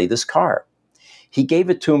display this car. He gave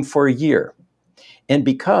it to him for a year. And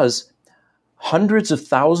because hundreds of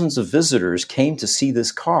thousands of visitors came to see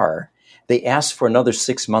this car, they asked for another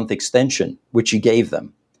 6-month extension, which he gave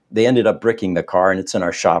them. They ended up bricking the car, and it's in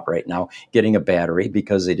our shop right now, getting a battery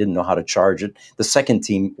because they didn't know how to charge it. The second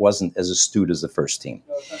team wasn't as astute as the first team.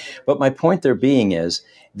 But my point there being is,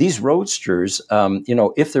 these Roadsters,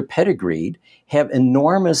 if they're pedigreed, have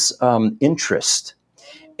enormous interest.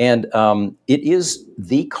 And it is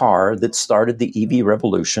the car that started the EV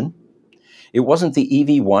revolution. It wasn't the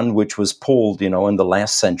EV1, which was pulled, in the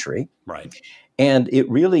last century. Right. And it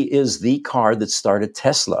really is the car that started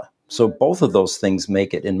Tesla. So both of those things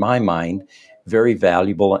make it, in my mind, very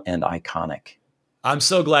valuable and iconic. I'm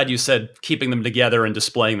so glad you said keeping them together and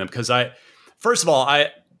displaying them, because first of all,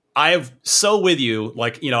 I'm so with you.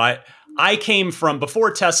 I came from,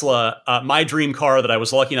 before Tesla, my dream car that I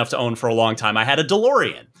was lucky enough to own for a long time, I had a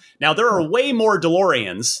DeLorean. Now, there are way more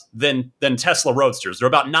DeLoreans than Tesla Roadsters. There are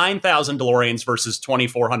about 9,000 DeLoreans versus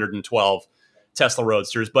 2,412 Tesla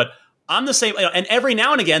Roadsters. But I'm the same, and every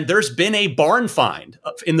now and again, there's been a barn find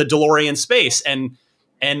in the DeLorean space. And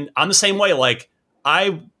I'm the same way.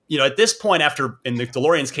 At this point, after, in the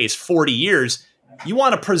DeLorean's case, 40 years, you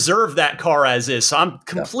want to preserve that car as is. So I'm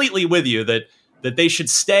completely with you that they should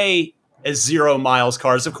stay as 0 miles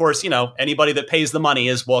cars. Of course, anybody that pays the money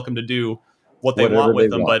is welcome to do what they want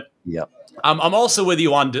with them. But I'm also with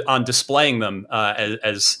you on displaying them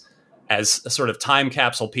as sort of time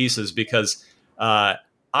capsule pieces, because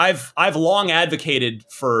I've long advocated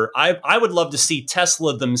for, I would love to see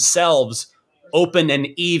Tesla themselves open an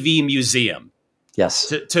EV museum.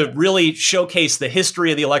 Yes. To really showcase the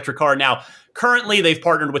history of the electric car. Now, currently, they've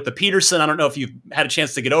partnered with the Peterson. I don't know if you've had a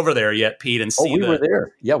chance to get over there yet, Pete, and see. We were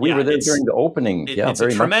there. Yeah, we were there during the opening. It's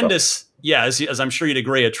very a tremendous, much so. as I'm sure you'd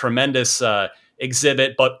agree, a tremendous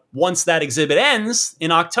exhibit. But once that exhibit ends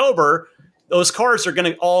in October, those cars are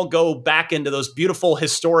going to all go back into those beautiful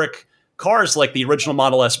historic cars, like the original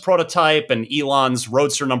Model S prototype and Elon's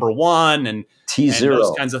Roadster #1 and T0, and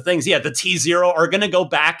those kinds of things. Yeah, the T0 are going to go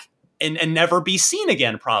back and never be seen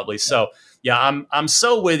again, probably. So yeah, I'm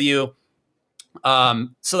so with you.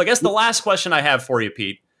 So I guess the last question I have for you,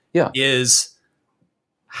 Pete, is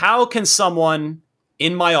how can someone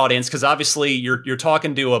in my audience, because obviously you're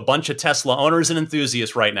talking to a bunch of Tesla owners and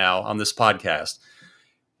enthusiasts right now on this podcast,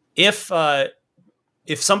 if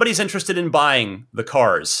somebody's interested in buying the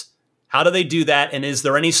cars, how do they do that? And is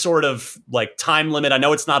there any sort of time limit? I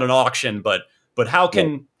know it's not an auction, but how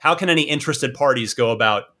can any interested parties go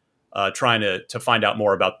about trying to find out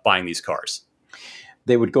more about buying these cars?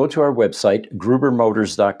 They would go to our website,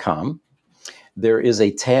 grubermotors.com. There is a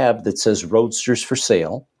tab that says Roadsters for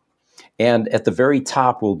sale. And at the very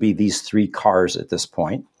top will be these 3 cars at this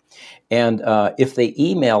point. And if they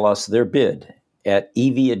email us their bid at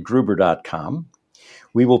ev@gruber.com,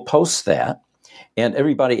 we will post that. And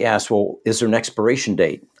everybody asks, well, is there an expiration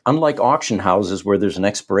date? Unlike auction houses where there's an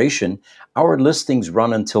expiration, our listings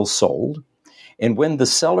run until sold. And when the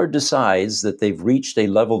seller decides that they've reached a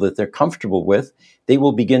level that they're comfortable with, they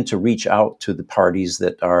will begin to reach out to the parties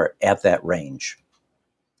that are at that range.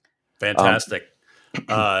 Fantastic.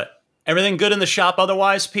 Everything good in the shop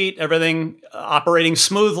otherwise, Pete? Everything operating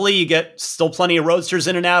smoothly? You get still plenty of Roadsters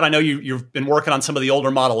in and out? I know you've been working on some of the older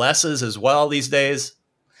Model S's as well these days.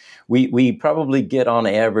 We probably get on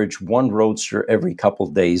average 1 Roadster every couple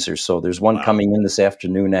days or so. There's one coming in this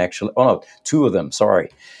afternoon, actually. Oh, no, 2 of them, sorry.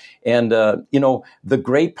 And, the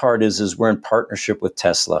great part is we're in partnership with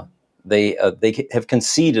Tesla. They have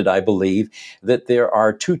conceded, I believe, that there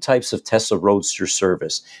are two types of Tesla Roadster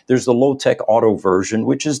service. There's the low-tech auto version,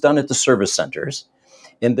 which is done at the service centers.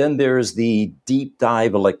 And then there's the deep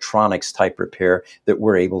dive electronics type repair that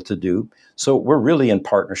we're able to do. So we're really in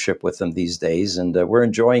partnership with them these days, and we're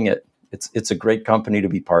enjoying it. It's a great company to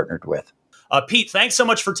be partnered with. Pete, thanks so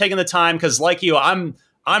much for taking the time, because like you, I'm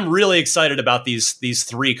really excited about these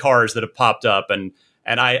three cars that have popped up, and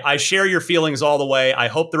I share your feelings all the way. I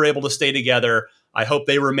hope they're able to stay together. I hope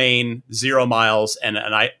they remain 0 miles, and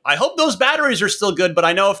I hope those batteries are still good, but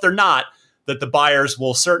I know if they're not, that the buyers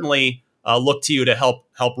will certainly look to you to help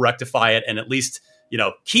rectify it, and at least,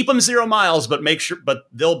 keep them 0 miles, but but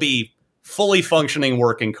they'll be fully functioning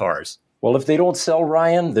working cars. Well, if they don't sell,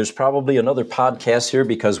 Ryan, there's probably another podcast here,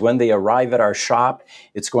 because when they arrive at our shop,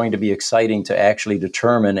 it's going to be exciting to actually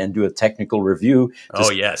determine and do a technical review.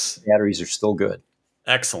 Oh, yes. The batteries are still good.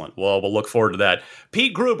 Excellent. Well, we'll look forward to that.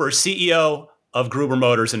 Pete Gruber, CEO of Gruber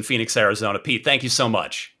Motors in Phoenix, Arizona. Pete, thank you so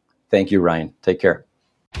much. Thank you, Ryan. Take care.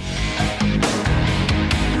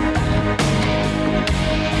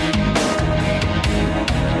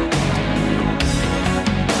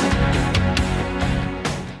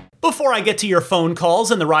 Before I get to your phone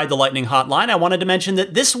calls and the Ride the Lightning hotline, I wanted to mention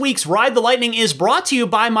that this week's Ride the Lightning is brought to you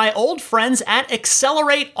by my old friends at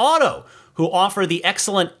Accelerate Auto, who offer the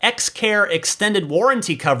excellent X-Care extended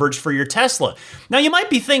warranty coverage for your Tesla. Now, you might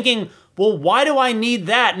be thinking, well, why do I need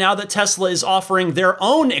that now that Tesla is offering their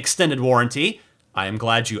own extended warranty? I am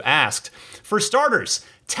glad you asked. For starters,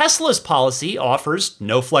 Tesla's policy offers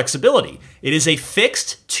no flexibility. It is a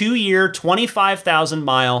fixed 2-year,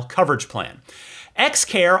 25,000-mile coverage plan.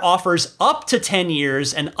 X-Care offers up to 10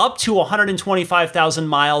 years and up to 125,000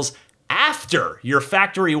 miles after your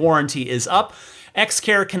factory warranty is up.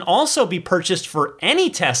 X-Care can also be purchased for any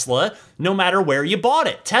Tesla, no matter where you bought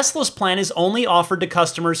it. Tesla's plan is only offered to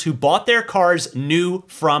customers who bought their cars new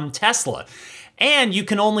from Tesla. And you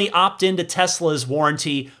can only opt into Tesla's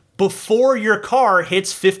warranty before your car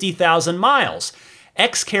hits 50,000 miles.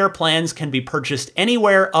 X-Care plans can be purchased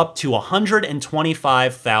anywhere up to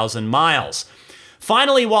 125,000 miles.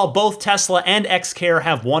 Finally, while both Tesla and X-Care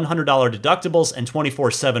have $100 deductibles and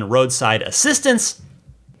 24/7 roadside assistance,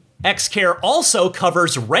 X-Care also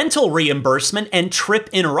covers rental reimbursement and trip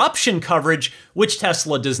interruption coverage, which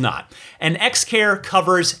Tesla does not. And X-Care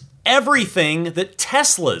covers everything that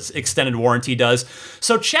Tesla's extended warranty does.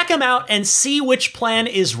 So check them out and see which plan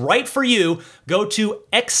is right for you. Go to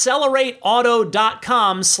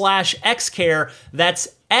accelerateauto.com/Xcare. That's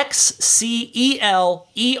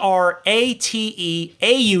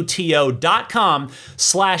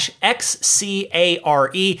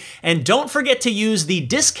XCLERATEAUTO.com/XCARE. And don't forget to use the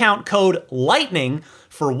discount code LIGHTNING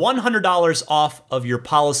for $100 off of your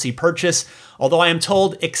policy purchase. Although I am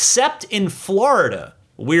told, except in Florida,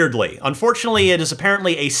 weirdly. Unfortunately, it is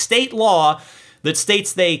apparently a state law that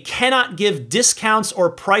states they cannot give discounts or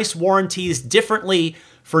price warranties differently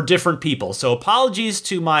for different people. So apologies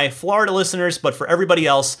to my Florida listeners, but for everybody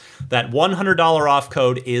else, that $100 off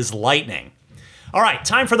code is LIGHTNING. All right,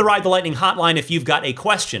 time for the Ride the Lightning hotline. If you've got a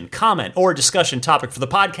question, comment, or discussion topic for the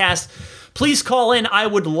podcast, please call in. I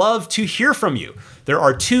would love to hear from you. There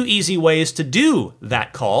are 2 easy ways to do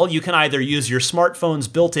that call. You can either use your smartphone's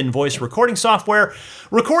built-in voice recording software,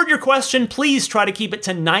 record your question. Please try to keep it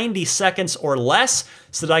to 90 seconds or less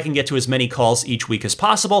so that I can get to as many calls each week as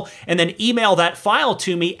possible, and then email that file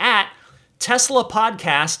to me at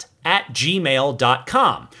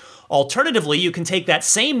teslapodcast@gmail.com. Alternatively, you can take that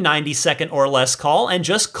same 90-second or less call and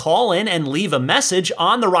just call in and leave a message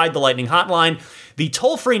on the Ride the Lightning hotline. The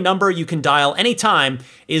toll-free number you can dial anytime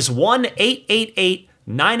is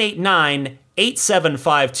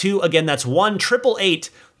 1-888-989-8752. Again, that's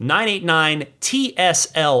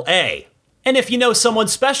 1-888-989-TSLA. And if you know someone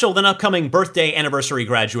special with an upcoming birthday, anniversary,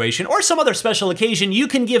 graduation, or some other special occasion, you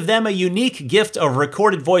can give them a unique gift of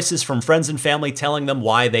recorded voices from friends and family telling them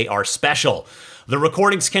why they are special. The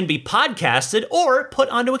recordings can be podcasted or put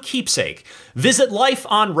onto a keepsake. Visit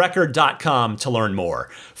lifeonrecord.com to learn more.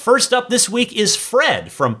 First up this week is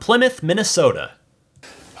Fred from Plymouth, Minnesota.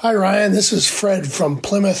 Hi, Ryan. This is Fred from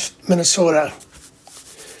Plymouth, Minnesota.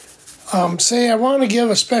 I want to give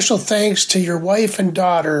a special thanks to your wife and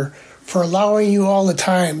daughter for allowing you all the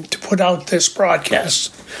time to put out this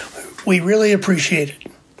broadcast. We really appreciate it.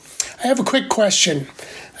 I have a quick question.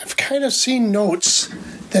 I've kind of seen notes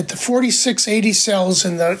that the 4680 cells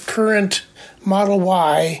in the current Model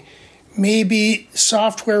Y may be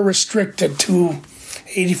software restricted to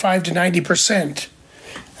 85 to 90%.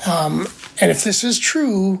 And if this is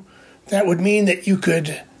true, that would mean that you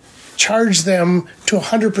could charge them to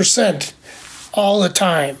 100% all the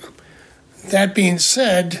time. That being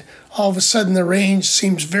said, all of a sudden the range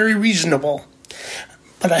seems very reasonable.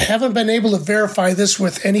 But I haven't been able to verify this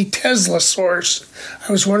with any Tesla source.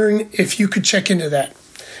 I was wondering if you could check into that.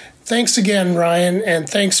 Thanks again, Ryan, and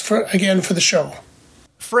thanks again for the show.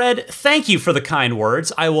 Fred, thank you for the kind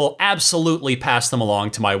words. I will absolutely pass them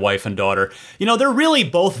along to my wife and daughter. You know, they're really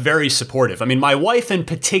both very supportive. I mean, my wife in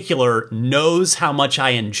particular knows how much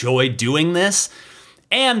I enjoy doing this,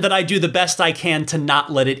 and that I do the best I can to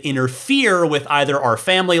not let it interfere with either our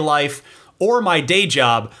family life or my day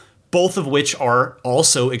job, both of which are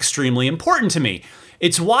also extremely important to me.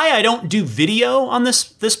 It's why I don't do video on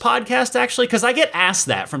this podcast, actually, because I get asked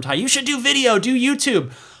that from time. You should do video, do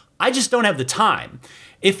YouTube. I just don't have the time.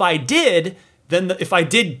 If I did, if I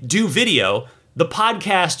did do video, the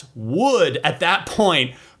podcast would, at that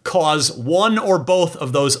point, cause one or both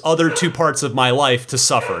of those other two parts of my life to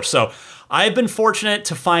suffer. So I've been fortunate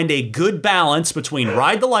to find a good balance between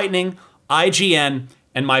Ride the Lightning, IGN,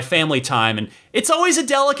 and my family time. And it's always a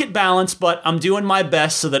delicate balance, but I'm doing my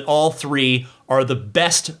best so that all three are the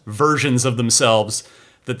best versions of themselves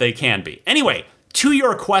that they can be. Anyway, to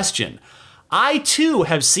your question, I too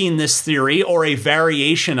have seen this theory or a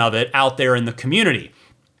variation of it out there in the community.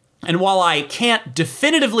 And while I can't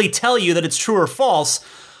definitively tell you that it's true or false,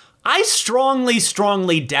 I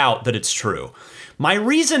strongly doubt that it's true. My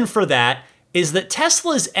reason for that is that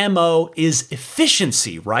Tesla's MO is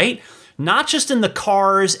efficiency, right? Not just in the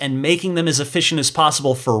cars and making them as efficient as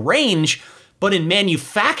possible for range, but in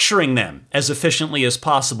manufacturing them as efficiently as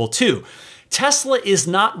possible too. Tesla is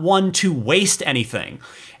not one to waste anything.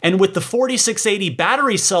 And with the 4680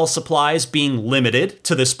 battery cell supplies being limited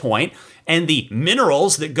to this point, and the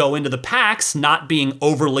minerals that go into the packs not being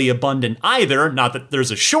overly abundant either, not that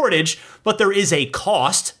there's a shortage, but there is a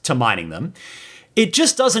cost to mining them, it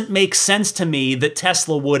just doesn't make sense to me that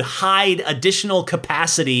Tesla would hide additional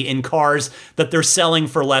capacity in cars that they're selling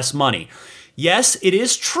for less money. Yes, it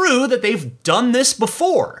is true that they've done this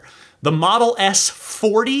before. The Model S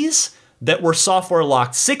 40s that were software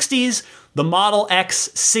locked 60s, the Model X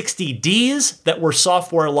 60Ds that were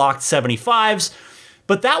software locked 75s,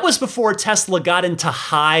 but that was before Tesla got into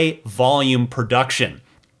high volume production.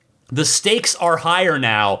 The stakes are higher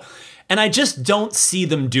now, and I just don't see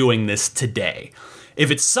them doing this today.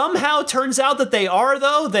 If it somehow turns out that they are,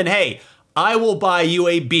 though, then hey, I will buy you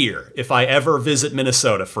a beer if I ever visit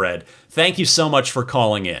Minnesota, Fred. Thank you so much for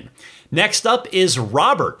calling in. Next up is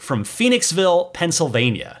Robert from Phoenixville,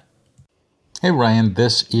 Pennsylvania. Hey Ryan,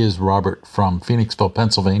 this is Robert from Phoenixville,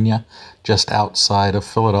 Pennsylvania, just outside of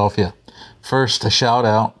Philadelphia. First, a shout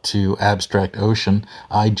out to Abstract Ocean.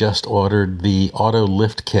 I just ordered the auto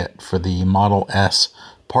lift kit for the Model S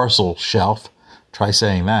parcel shelf. Try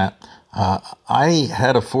saying that. I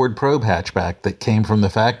had a Ford Probe hatchback that came from the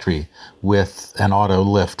factory with an auto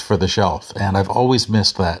lift for the shelf, and I've always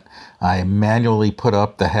missed that. I manually put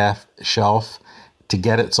up the half shelf to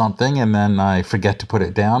get at something, and then I forget to put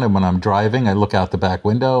it down, and when I'm driving, I look out the back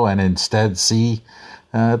window and instead see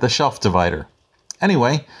the shelf divider.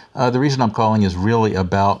 Anyway, the reason I'm calling is really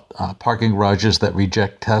about parking garages that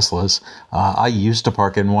reject Teslas. I used to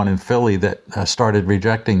park in one in Philly that started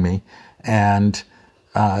rejecting me, and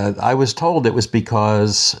I was told it was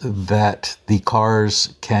because that the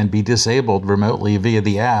cars can be disabled remotely via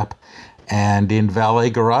the app, and in valet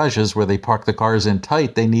garages where they park the cars in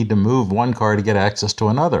tight, they need to move one car to get access to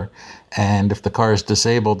another. And if the car is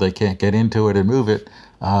disabled, they can't get into it and move it.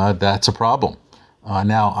 That's a problem.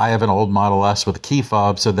 Now, I have an old Model S with a key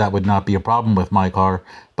fob, so that would not be a problem with my car,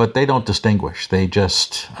 but they don't distinguish. They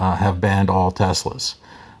just have banned all Teslas.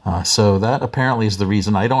 So that apparently is the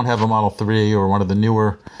reason. I don't have a Model 3 or one of the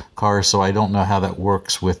newer cars, so I don't know how that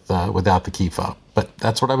works without the key fob. But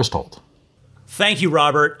that's what I was told. Thank you,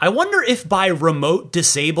 Robert. I wonder if by remote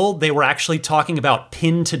disabled, they were actually talking about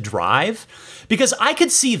pin to drive, because I could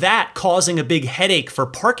see that causing a big headache for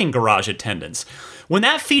parking garage attendants. When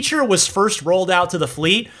that feature was first rolled out to the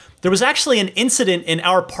fleet, there was actually an incident in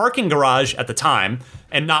our parking garage at the time,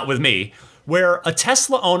 and not with me, where a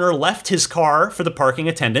Tesla owner left his car for the parking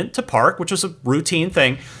attendant to park, which was a routine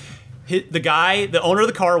thing. The owner of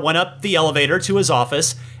the car, went up the elevator to his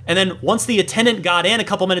office, and then once the attendant got in a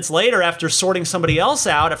couple minutes later after sorting somebody else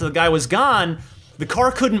out, after the guy was gone, the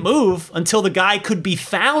car couldn't move until the guy could be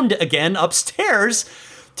found again upstairs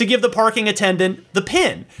to give the parking attendant the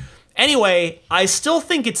PIN. Anyway, I still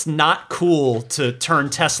think it's not cool to turn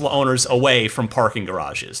Tesla owners away from parking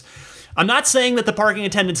garages. I'm not saying that the parking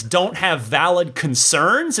attendants don't have valid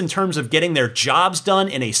concerns in terms of getting their jobs done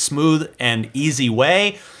in a smooth and easy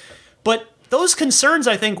way, but those concerns,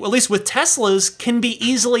 I think, at least with Teslas, can be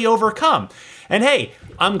easily overcome. And hey,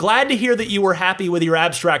 I'm glad to hear that you were happy with your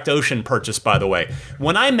Abstract Ocean purchase, by the way.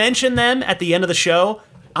 When I mention them at the end of the show,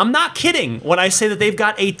 I'm not kidding when I say that they've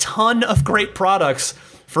got a ton of great products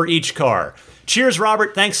for each car. Cheers,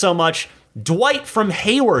 Robert. Thanks so much. Dwight from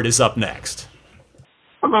Hayward is up next.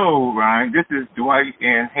 Hello, Ryan. This is Dwight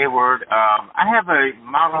in Hayward. I have a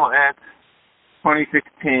Model X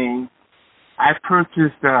 2016. I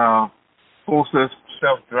purchased full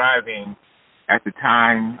self-driving at the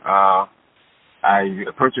time I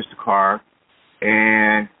purchased the car.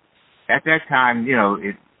 And at that time,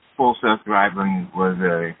 full self-driving was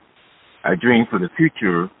a dream for the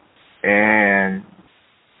future. And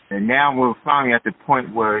now we're finally at the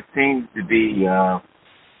point where it seems to be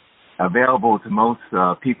available to most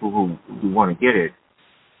people who want to get it.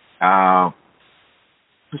 For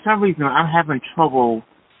some reason, I'm having trouble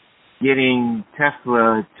getting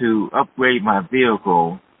Tesla to upgrade my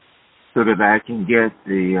vehicle so that I can get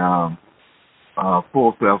the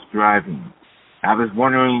full self-driving. I was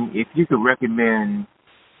wondering if you could recommend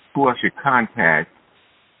who I should contact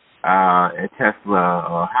at Tesla,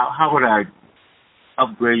 or how would I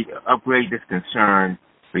upgrade this concern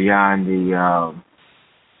beyond the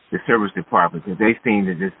service department, because they seem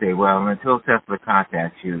to just say, well, until Tesla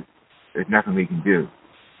contacts you, there's nothing we can do.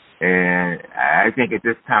 And I think at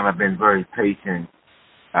this time I've been very patient.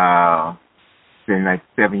 It's been like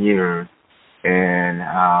 7 years, and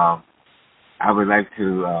I would like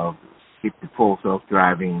to get the full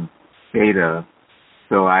self-driving beta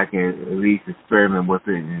so I can at least experiment with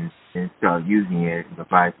it and start using it and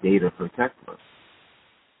provide data for Tesla.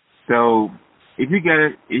 So if you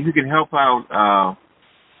can help out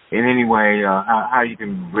in any way, how you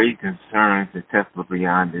can raise concerns to Tesla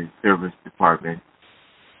beyond the service department,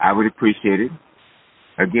 I would appreciate it.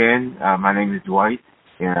 Again, my name is Dwight,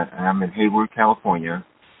 and I'm in Hayward, California,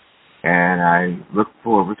 and I look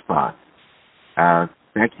for a response.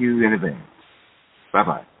 Thank you in advance.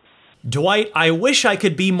 Bye-bye. Dwight, I wish I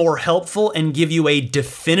could be more helpful and give you a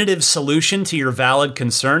definitive solution to your valid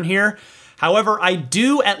concern here. However, I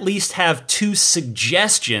do at least have 2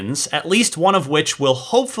 suggestions, at least one of which will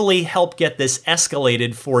hopefully help get this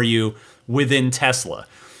escalated for you within Tesla.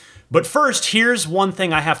 But first, here's one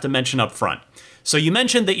thing I have to mention up front. So you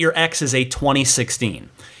mentioned that your X is a 2016.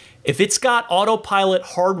 If it's got Autopilot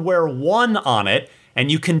Hardware 1 on it, and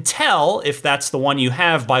you can tell if that's the one you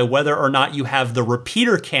have by whether or not you have the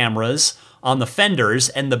repeater cameras on the fenders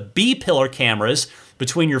and the B-pillar cameras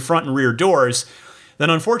between your front and rear doors, then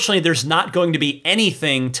unfortunately there's not going to be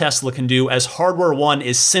anything Tesla can do, as Hardware 1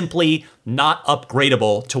 is simply not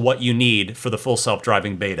upgradable to what you need for the full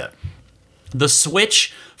self-driving beta. The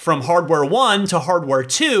switch from Hardware 1 to Hardware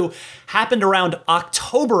 2 happened around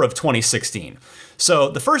October of 2016. So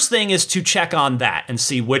the first thing is to check on that and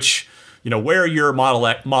see where your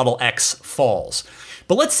Model X falls.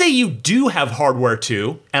 But let's say you do have Hardware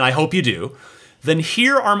 2, and I hope you do, then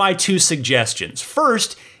here are my 2 suggestions.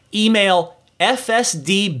 First, email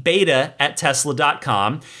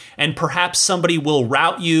fsdbeta@tesla.com, and perhaps somebody will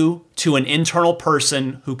route you to an internal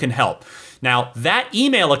person who can help. Now, that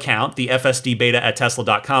email account, the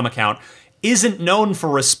fsdbeta@tesla.com account, isn't known for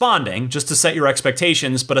responding, just to set your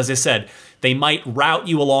expectations, but as I said, they might route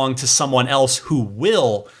you along to someone else who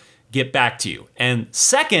will get back to you. And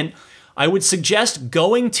second, I would suggest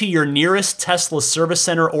going to your nearest Tesla service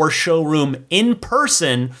center or showroom in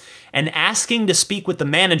person and asking to speak with the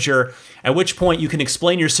manager, at which point you can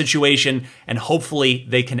explain your situation and hopefully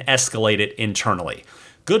they can escalate it internally.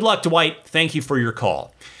 Good luck, Dwight. Thank you for your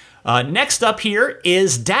call. Next up here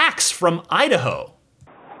is Dax from Idaho.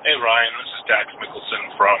 Hey, Ryan. This is Dax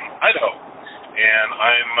Mickelson from Idaho. And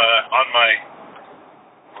I'm on my,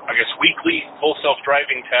 weekly full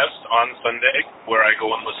self-driving test on Sunday, where I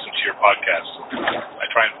go and listen to your podcast. I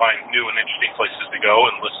try and find new and interesting places to go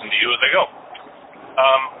and listen to you as I go.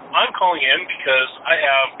 I'm calling in because I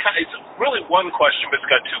have, it's really one question, but it's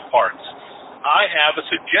got 2 parts. I have a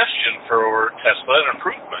suggestion for Tesla, an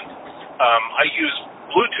improvement. I use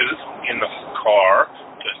Bluetooth in the car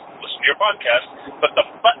to listen to your podcast, but the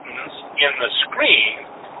buttons in the screen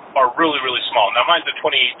are really, really small. Now, mine's a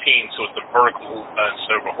 2018, so it's a vertical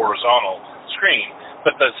instead of a horizontal screen.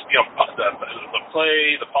 But the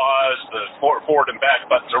play, the pause, the forward and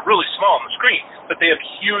back buttons are really small on the screen, but they have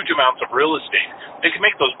huge amounts of real estate. They can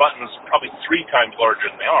make those buttons probably 3 times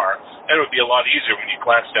larger than they are, and it would be a lot easier when you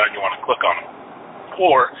glance down and you want to click on them.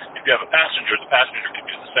 Or if you have a passenger, the passenger can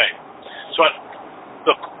do the same. So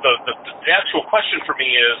the actual question for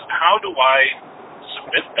me is, how do I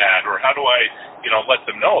submit that, or how do I let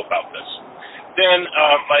them know about this? Then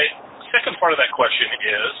my second part of that question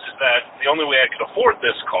is that the only way I could afford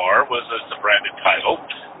this car was as a branded title,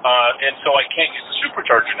 and so I can't use the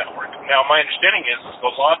supercharger network. Now, my understanding is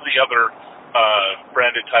a lot of the other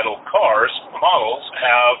branded title cars, models,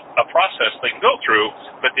 have a process they can go through,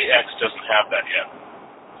 but the X doesn't have that yet.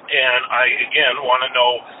 And I, again, want to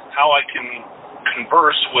know how I can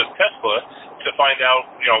converse with Tesla to find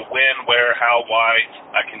out, when, where, how, why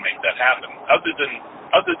I can make that happen.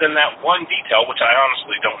 Other than that one detail, which I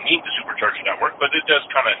honestly don't need the supercharger network, but it does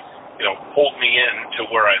kind of, hold me in to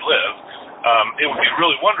where I live. It would be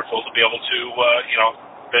really wonderful to be able to,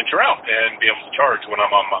 venture out and be able to charge when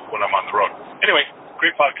I'm on the road. Anyway,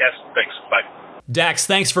 great podcast. Thanks. Bye. Dax,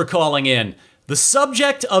 thanks for calling in. The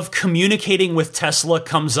subject of communicating with Tesla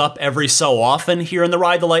comes up every so often here in the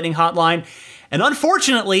Ride the Lightning hotline. And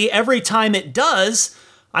unfortunately, every time it does,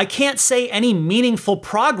 I can't say any meaningful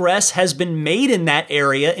progress has been made in that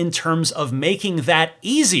area in terms of making that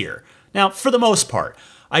easier. Now, for the most part,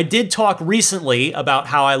 I did talk recently about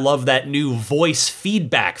how I love that new voice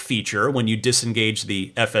feedback feature when you disengage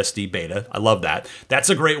the FSD beta. I love that. That's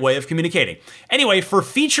a great way of communicating. Anyway, for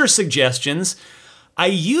feature suggestions, I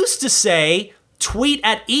used to say tweet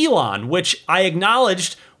at Elon, which I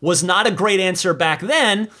acknowledged was not a great answer back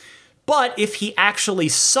then, but if he actually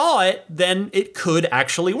saw it, then it could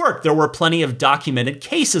actually work. There were plenty of documented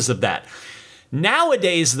cases of that.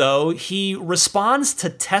 Nowadays, though, he responds to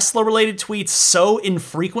Tesla-related tweets so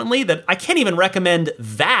infrequently that I can't even recommend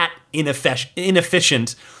that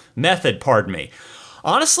inefficient method, pardon me.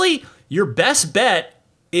 Honestly, your best bet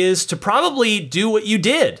is to probably do what you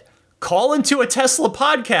did. Call into a Tesla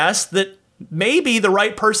podcast that maybe the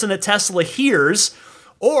right person at Tesla hears,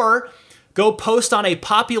 or go post on a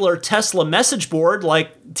popular Tesla message board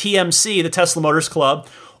like TMC, the Tesla Motors Club,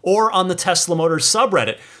 or on the Tesla Motors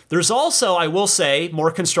subreddit. There's also, I will say,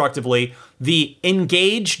 more constructively, the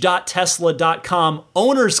engage.tesla.com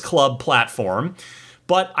Owners Club platform.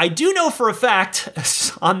 But I do know for a fact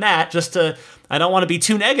on that, I don't want to be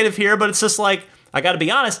too negative here, but it's just like, I got to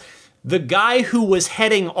be honest, the guy who was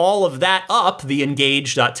heading all of that up, the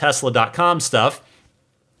engage.tesla.com stuff,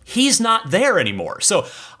 he's not there anymore. So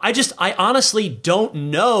I honestly don't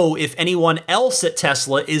know if anyone else at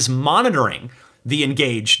Tesla is monitoring the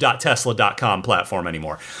engage.tesla.com platform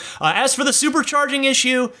anymore. As for the supercharging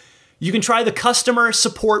issue, you can try the customer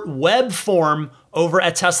support web form over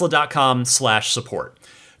at tesla.com/support.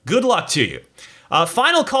 Good luck to you.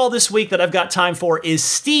 Final call this week that I've got time for is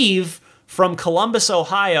Steve from Columbus,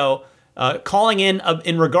 Ohio, calling in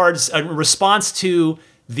response to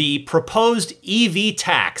the proposed EV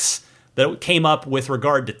tax that came up with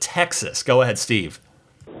regard to Texas. Go ahead, Steve.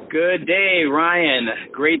 Good day, Ryan.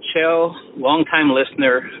 Great show. Long-time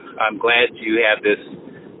listener. I'm glad you have this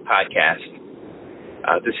podcast.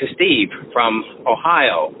 This is Steve from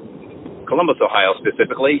Ohio, Columbus, Ohio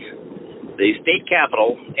specifically, the state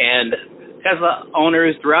capital, and Tesla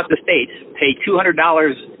owners throughout the state pay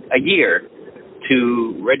 $200 a year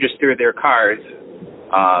to register their cars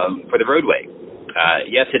for the roadway.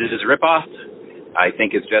 Yes, it is a ripoff. I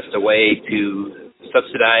think it's just a way to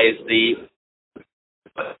subsidize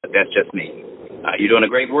that's just me. You're doing a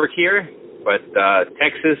great work here, but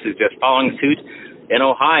Texas is just following suit in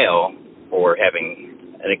Ohio for having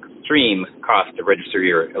an extreme cost to register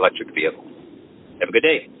your electric vehicle. Have a good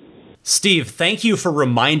day. Steve, thank you for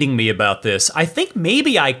reminding me about this. I think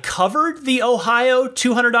maybe I covered the Ohio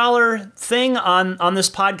 $200 thing on this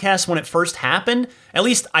podcast when it first happened. At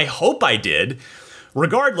least I hope I did.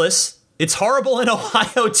 Regardless, it's horrible in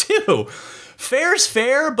Ohio too. Fair's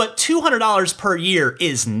fair, but $200 per year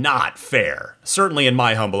is not fair, certainly in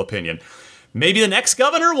my humble opinion. Maybe the next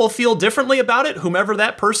governor will feel differently about it, whomever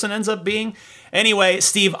that person ends up being. Anyway,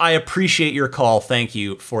 Steve, I appreciate your call. Thank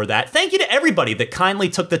you for that. Thank you to everybody that kindly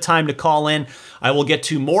took the time to call in. I will get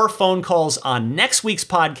to more phone calls on next week's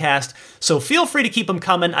podcast, so feel free to keep them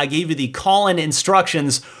coming. I gave you the call-in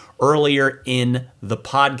instructions earlier in the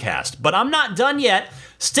podcast. But I'm not done yet.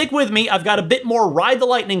 Stick with me. I've got a bit more Ride the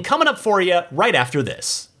Lightning coming up for you right after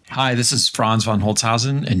this. Hi, this is Franz von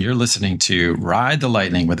Holzhausen, and you're listening to Ride the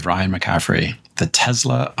Lightning with Ryan McCaffrey, the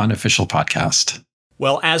Tesla unofficial podcast.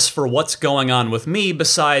 Well, as for what's going on with me,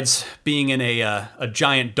 besides being in a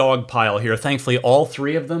giant dog pile here, thankfully all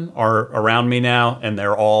three of them are around me now, and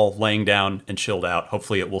they're all laying down and chilled out.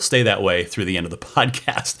 Hopefully it will stay that way through the end of the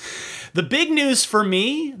podcast. The big news for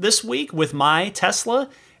me this week with my Tesla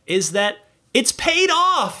is that it's paid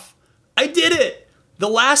off. I did it. The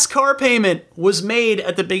last car payment was made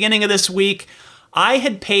at the beginning of this week. I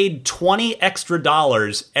had paid $20 extra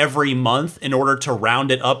every month in order to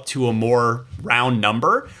round it up to a more round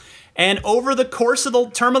number. And over the course of the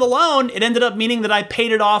term of the loan, it ended up meaning that I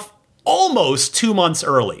paid it off almost 2 months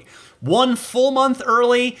early. 1 full month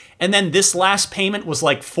early, and then this last payment was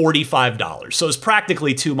like $45. So it's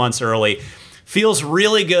practically 2 months early. Feels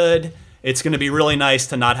really good. It's going to be really nice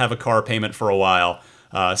to not have a car payment for a while.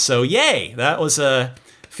 So yay, that was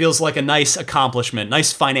feels like a nice accomplishment,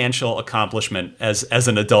 nice financial accomplishment as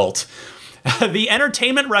an adult. The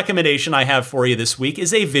entertainment recommendation I have for you this week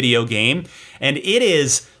is a video game, and it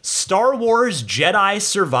is Star Wars Jedi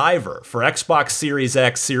Survivor for Xbox Series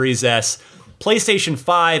X, Series S, PlayStation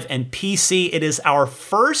 5, and PC. It is our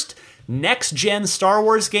first next-gen Star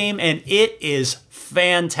Wars game, and it is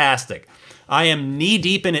fantastic. I am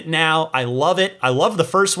knee-deep in it now. I love it. I love the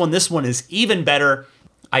first one. This one is even better.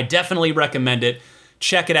 I definitely recommend it.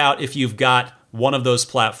 Check it out if you've got one of those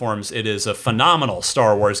platforms. It is a phenomenal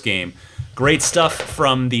Star Wars game. Great stuff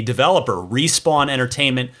from the developer, Respawn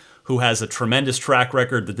Entertainment, who has a tremendous track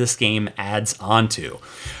record that this game adds onto.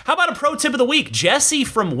 How about a pro tip of the week? Jesse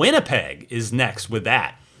from Winnipeg is next with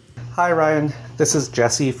that. Hi, Ryan. This is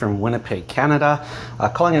Jesse from Winnipeg, Canada,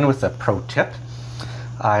 calling in with a pro tip.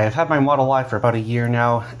 I've had my Model Y for about a year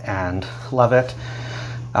now and love it.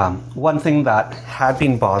 One thing that had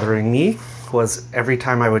been bothering me was every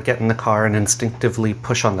time I would get in the car and instinctively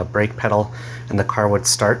push on the brake pedal and the car would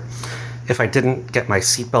start. If I didn't get my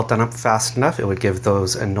seatbelt done up fast enough, it would give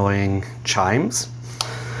those annoying chimes.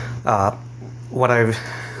 What I've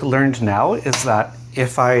learned now is that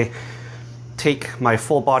if I take my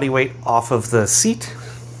full body weight off of the seat,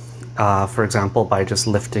 for example, by just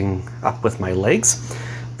lifting up with my legs,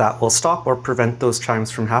 that will stop or prevent those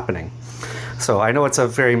chimes from happening. So I know it's a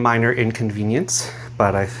very minor inconvenience,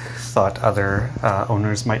 but I thought other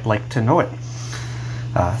owners might like to know it.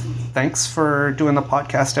 Thanks for doing the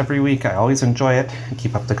podcast every week. I always enjoy it, and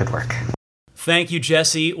keep up the good work. Thank you,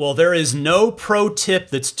 Jesse. Well, there is no pro tip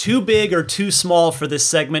that's too big or too small for this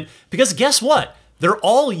segment, because guess what? They're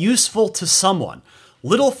all useful to someone.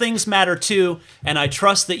 Little things matter too, and I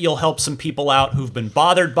trust that you'll help some people out who've been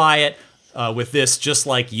bothered by it with this, just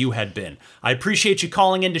like you had been. I appreciate you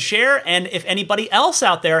calling in to share, and if anybody else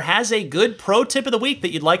out there has a good pro tip of the week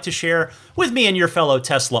that you'd like to share with me and your fellow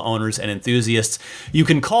Tesla owners and enthusiasts, you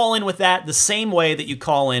can call in with that the same way that you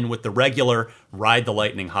call in with the regular Ride the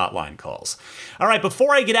Lightning hotline calls. All right,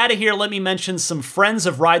 before I get out of here, let me mention some friends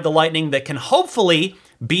of Ride the Lightning that can hopefully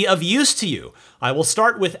be of use to you. I will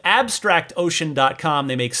start with AbstractOcean.com.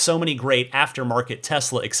 They make so many great aftermarket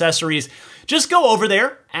Tesla accessories. Just go over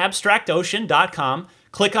there, AbstractOcean.com,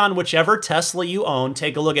 click on whichever Tesla you own,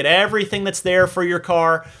 take a look at everything that's there for your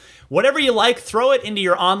car. Whatever you like, throw it into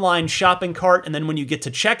your online shopping cart, and then when you get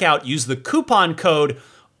to checkout, use the coupon code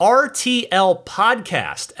RTL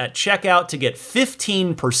Podcast at checkout to get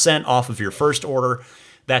 15% off of your first order.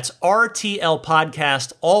 That's RTL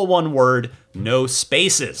Podcast, all one word, no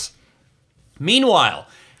spaces. Meanwhile,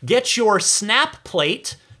 get your snap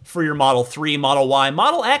plate for your Model 3, Model Y,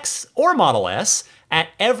 Model X, or Model S at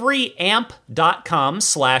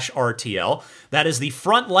everyamp.com/RTL. That is the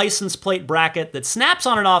front license plate bracket that snaps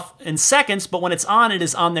on and off in seconds, but when it's on, it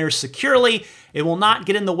is on there securely. It will not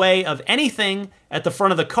get in the way of anything at the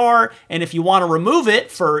front of the car, and if you want to remove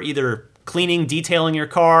it for either cleaning, detailing your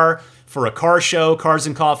car, for a car show, Cars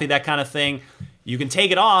and Coffee, that kind of thing, you can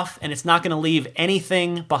take it off and it's not going to leave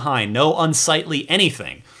anything behind. No unsightly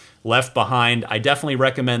anything left behind. I definitely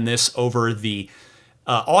recommend this over the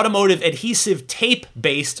automotive adhesive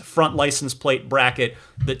tape-based front license plate bracket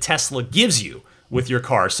that Tesla gives you with your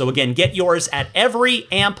car. So again, get yours at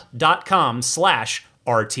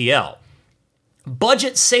everyamp.com/RTL.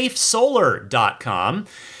 BudgetSafeSolar.com.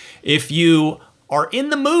 If you are in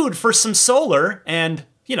the mood for some solar and,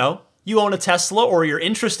 you own a Tesla or you're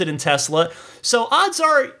interested in Tesla, so odds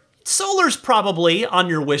are solar's probably on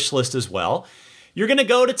your wish list as well. You're going to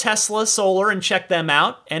go to Tesla Solar and check them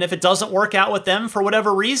out, and if it doesn't work out with them for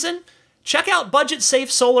whatever reason, check out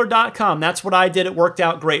BudgetSafeSolar.com. That's what I did. It worked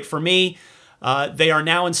out great for me. They are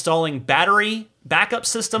now installing battery backup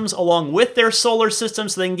systems along with their solar system,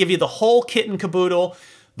 so they can give you the whole kit and caboodle,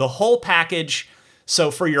 the whole package.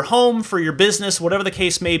 So for your home, for your business, whatever the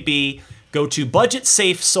case may be, go to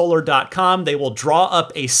BudgetSafeSolar.com. They will draw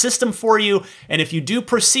up a system for you, and if you do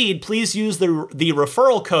proceed, please use the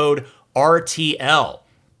referral code RTL.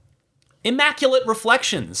 Immaculate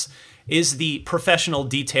Reflections is the professional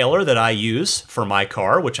detailer that I use for my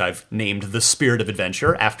car, which I've named The Spirit of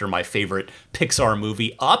Adventure after my favorite Pixar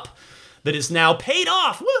movie, Up, that is now paid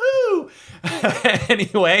off. Woohoo!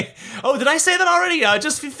 Anyway, did I say that already?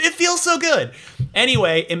 It feels so good.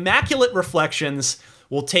 Anyway, Immaculate Reflections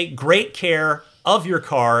will take great care of your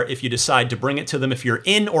car if you decide to bring it to them if you're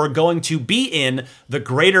in or going to be in the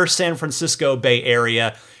greater San Francisco Bay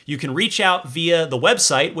Area. You can reach out via the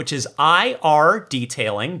website, which is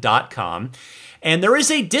irdetailing.com. And there is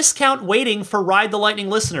a discount waiting for Ride the Lightning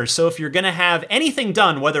listeners. So if you're going to have anything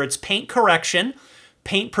done, whether it's paint correction,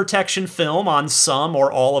 paint protection film on some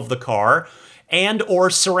or all of the car, and or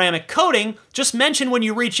ceramic coating, just mention when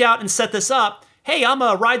you reach out and set this up, hey, I'm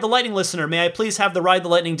a Ride the Lightning listener. May I please have the Ride the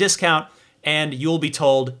Lightning discount? And you'll be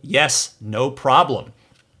told, yes, no problem.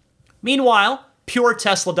 Meanwhile,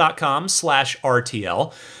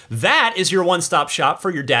 puretesla.com/RTL. That is your one-stop shop for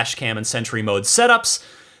your dash cam and Sentry Mode setups.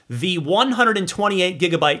 The 128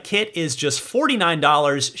 gigabyte kit is just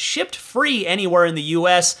 $49, shipped free anywhere in the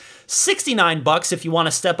US. $69 if you want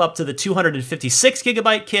to step up to the 256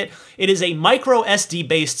 gigabyte kit. It is a micro SD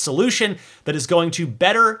based solution that is going to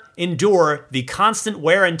better endure the constant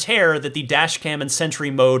wear and tear that the dashcam and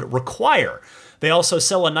Sentry Mode require. They also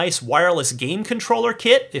sell a nice wireless game controller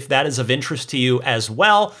kit if that is of interest to you as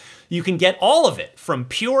well. You can get all of it from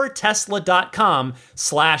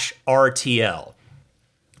puretesla.com/RTL.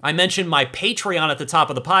 I mentioned my Patreon at the top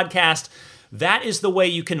of the podcast. That is the way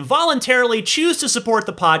you can voluntarily choose to support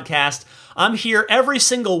the podcast. I'm here every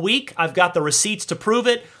single week. I've got the receipts to prove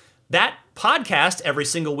it. That podcast every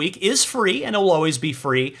single week is free and it will always be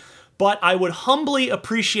free. But I would humbly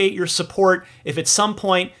appreciate your support if at some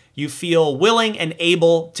point you feel willing and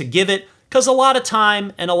able to give it, because a lot of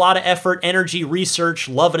time and a lot of effort, energy, research,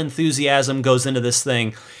 love, and enthusiasm goes into this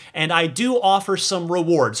thing. And I do offer some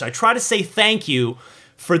rewards. I try to say thank you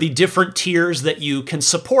for the different tiers that you can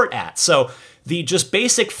support at. So the just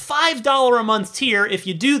basic $5 a month tier, if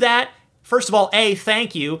you do that, first of all, A,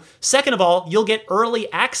 thank you. Second of all, you'll get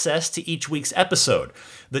early access to each week's episode.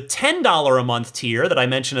 The $10 a month tier that I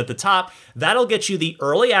mentioned at the top, that'll get you the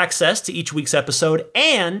early access to each week's episode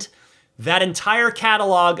and that entire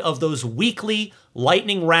catalog of those weekly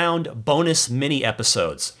lightning round bonus mini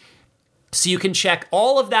episodes. So you can check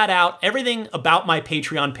all of that out, everything about my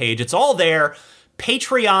Patreon page. It's all there.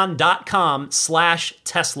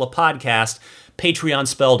 Patreon.com/Tesla Podcast. Patreon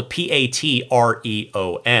spelled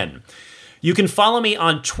Patreon. You can follow me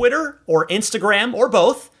on Twitter or Instagram or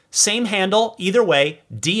both. Same handle, either way,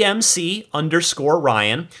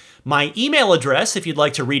 DMC_Ryan. My email address, if you'd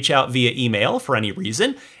like to reach out via email for any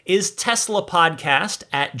reason, is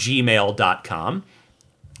teslapodcast@gmail.com.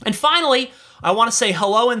 And finally, I want to say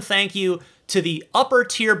hello and thank you to the upper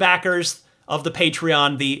tier backers of the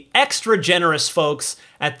Patreon, the extra generous folks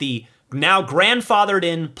at the now grandfathered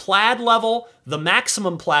in plaid level, the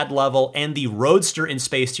maximum plaid level, and the Roadster in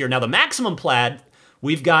space tier. Now the maximum plaid,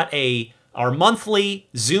 we've got our monthly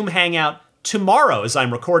Zoom hangout tomorrow as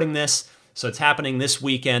I'm recording this. So it's happening this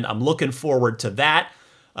weekend. I'm looking forward to that.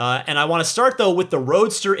 And I want to start though with the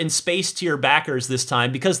Roadster in space tier backers this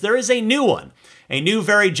time because there is a new one, a new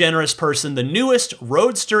very generous person, the newest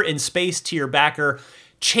Roadster in space tier backer,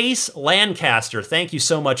 Chase Lancaster. Thank you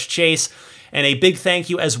so much, Chase. And a big thank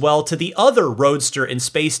you as well to the other Roadster in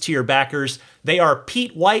space tier backers. They are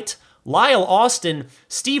Pete White, Lyle Austin,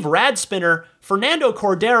 Steve Radspinner, Fernando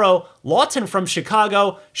Cordero, Lawton from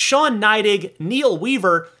Chicago, Sean Neidig, Neil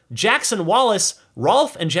Weaver, Jackson Wallace,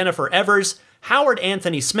 Rolf and Jennifer Evers, Howard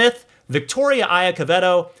Anthony Smith, Victoria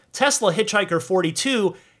Iacovetto, Tesla Hitchhiker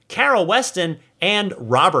 42, Carol Weston, and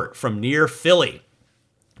Robert from near Philly.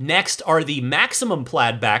 Next are the Maximum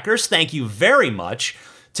Plaid backers. Thank you very much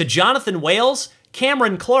to Jonathan Wales,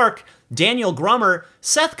 Cameron Clark, Daniel Grummer,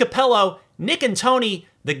 Seth Capello, Nick and Tony,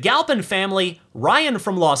 the Galpin family, Ryan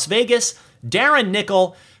from Las Vegas, Darren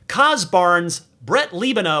Nickel, Kaz Barnes, Brett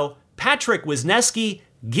Libano, Patrick Wisniewski,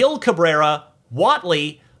 Gil Cabrera,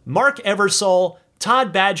 Watley, Mark Eversole,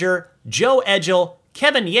 Todd Badger, Joe Edgel,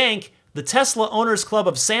 Kevin Yank, the Tesla Owners Club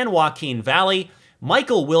of San Joaquin Valley,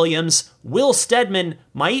 Michael Williams, Will Stedman,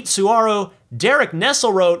 Mait Suaro, Derek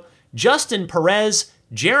Nesselrote, Justin Perez,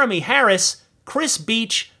 Jeremy Harris, Chris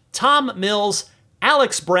Beach, Tom Mills,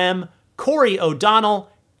 Alex Brem, Corey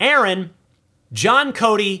O'Donnell, Aaron, John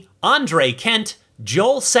Cody, Andre Kent,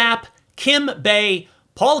 Joel Sapp, Kim Bay,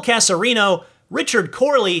 Paul Casarino, Richard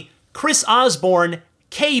Corley, Chris Osborne,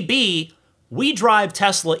 KB, We Drive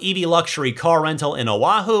Tesla EV Luxury Car Rental in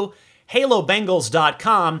Oahu,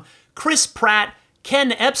 HaloBengals.com, Chris Pratt,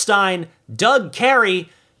 Ken Epstein, Doug Carey,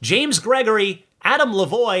 James Gregory, Adam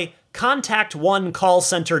Lavoie,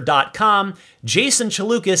 ContactOneCallCenter.com, Jason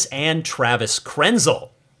Chalukas, and Travis Krenzel.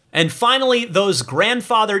 And finally, those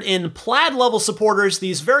grandfathered in plaid level supporters,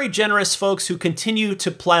 these very generous folks who continue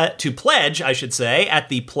to pledge, I should say, at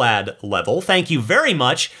the plaid level. Thank you very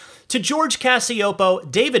much to George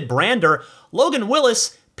Cassiopo, David Brander, Logan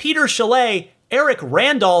Willis, Peter Chalet, Eric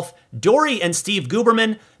Randolph, Dory and Steve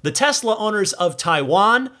Guberman, the Tesla owners of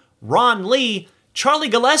Taiwan, Ron Lee, Charlie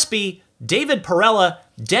Gillespie, David Perella,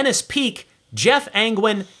 Dennis Peak, Jeff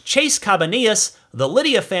Angwin, Chase Cabanillas, the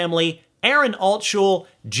Lydia family, Aaron Altschul,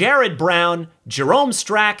 Jared Brown, Jerome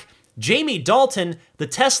Strack, Jamie Dalton, the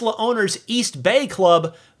Tesla Owners East Bay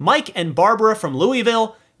Club, Mike and Barbara from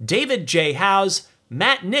Louisville, David J. Howes,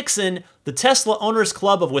 Matt Nixon, the Tesla Owners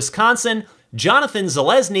Club of Wisconsin, Jonathan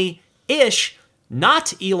Zalesny, Ish,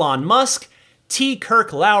 Not Elon Musk, T.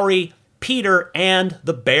 Kirk Lowry, Peter, and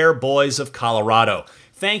the Bear Boys of Colorado.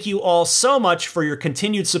 Thank you all so much for your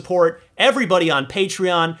continued support, everybody on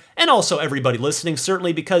Patreon, and also everybody listening,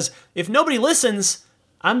 certainly, because if nobody listens,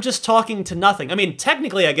 I'm just talking to nothing. I mean,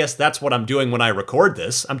 technically, I guess that's what I'm doing when I record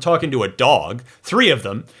this. I'm talking to a dog, 3 of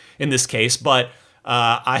them in this case, but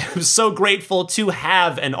I am so grateful to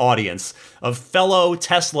have an audience of fellow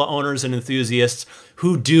Tesla owners and enthusiasts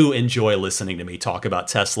who do enjoy listening to me talk about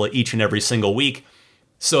Tesla each and every single week.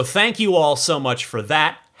 So thank you all so much for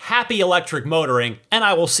that. Happy electric motoring, and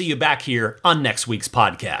I will see you back here on next week's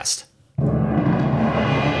podcast.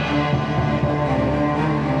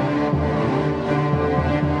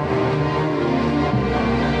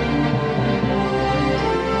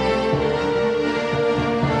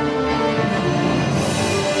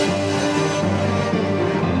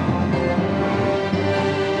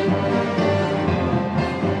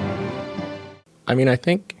 I mean, I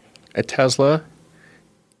think a Tesla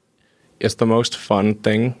is the most fun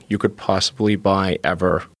thing you could possibly buy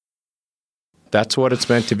ever. That's what it's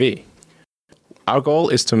meant to be. Our goal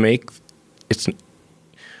is to make it's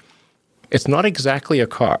not exactly a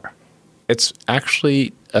car. It's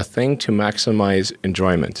actually a thing to maximize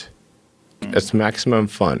enjoyment. It's maximum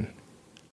fun.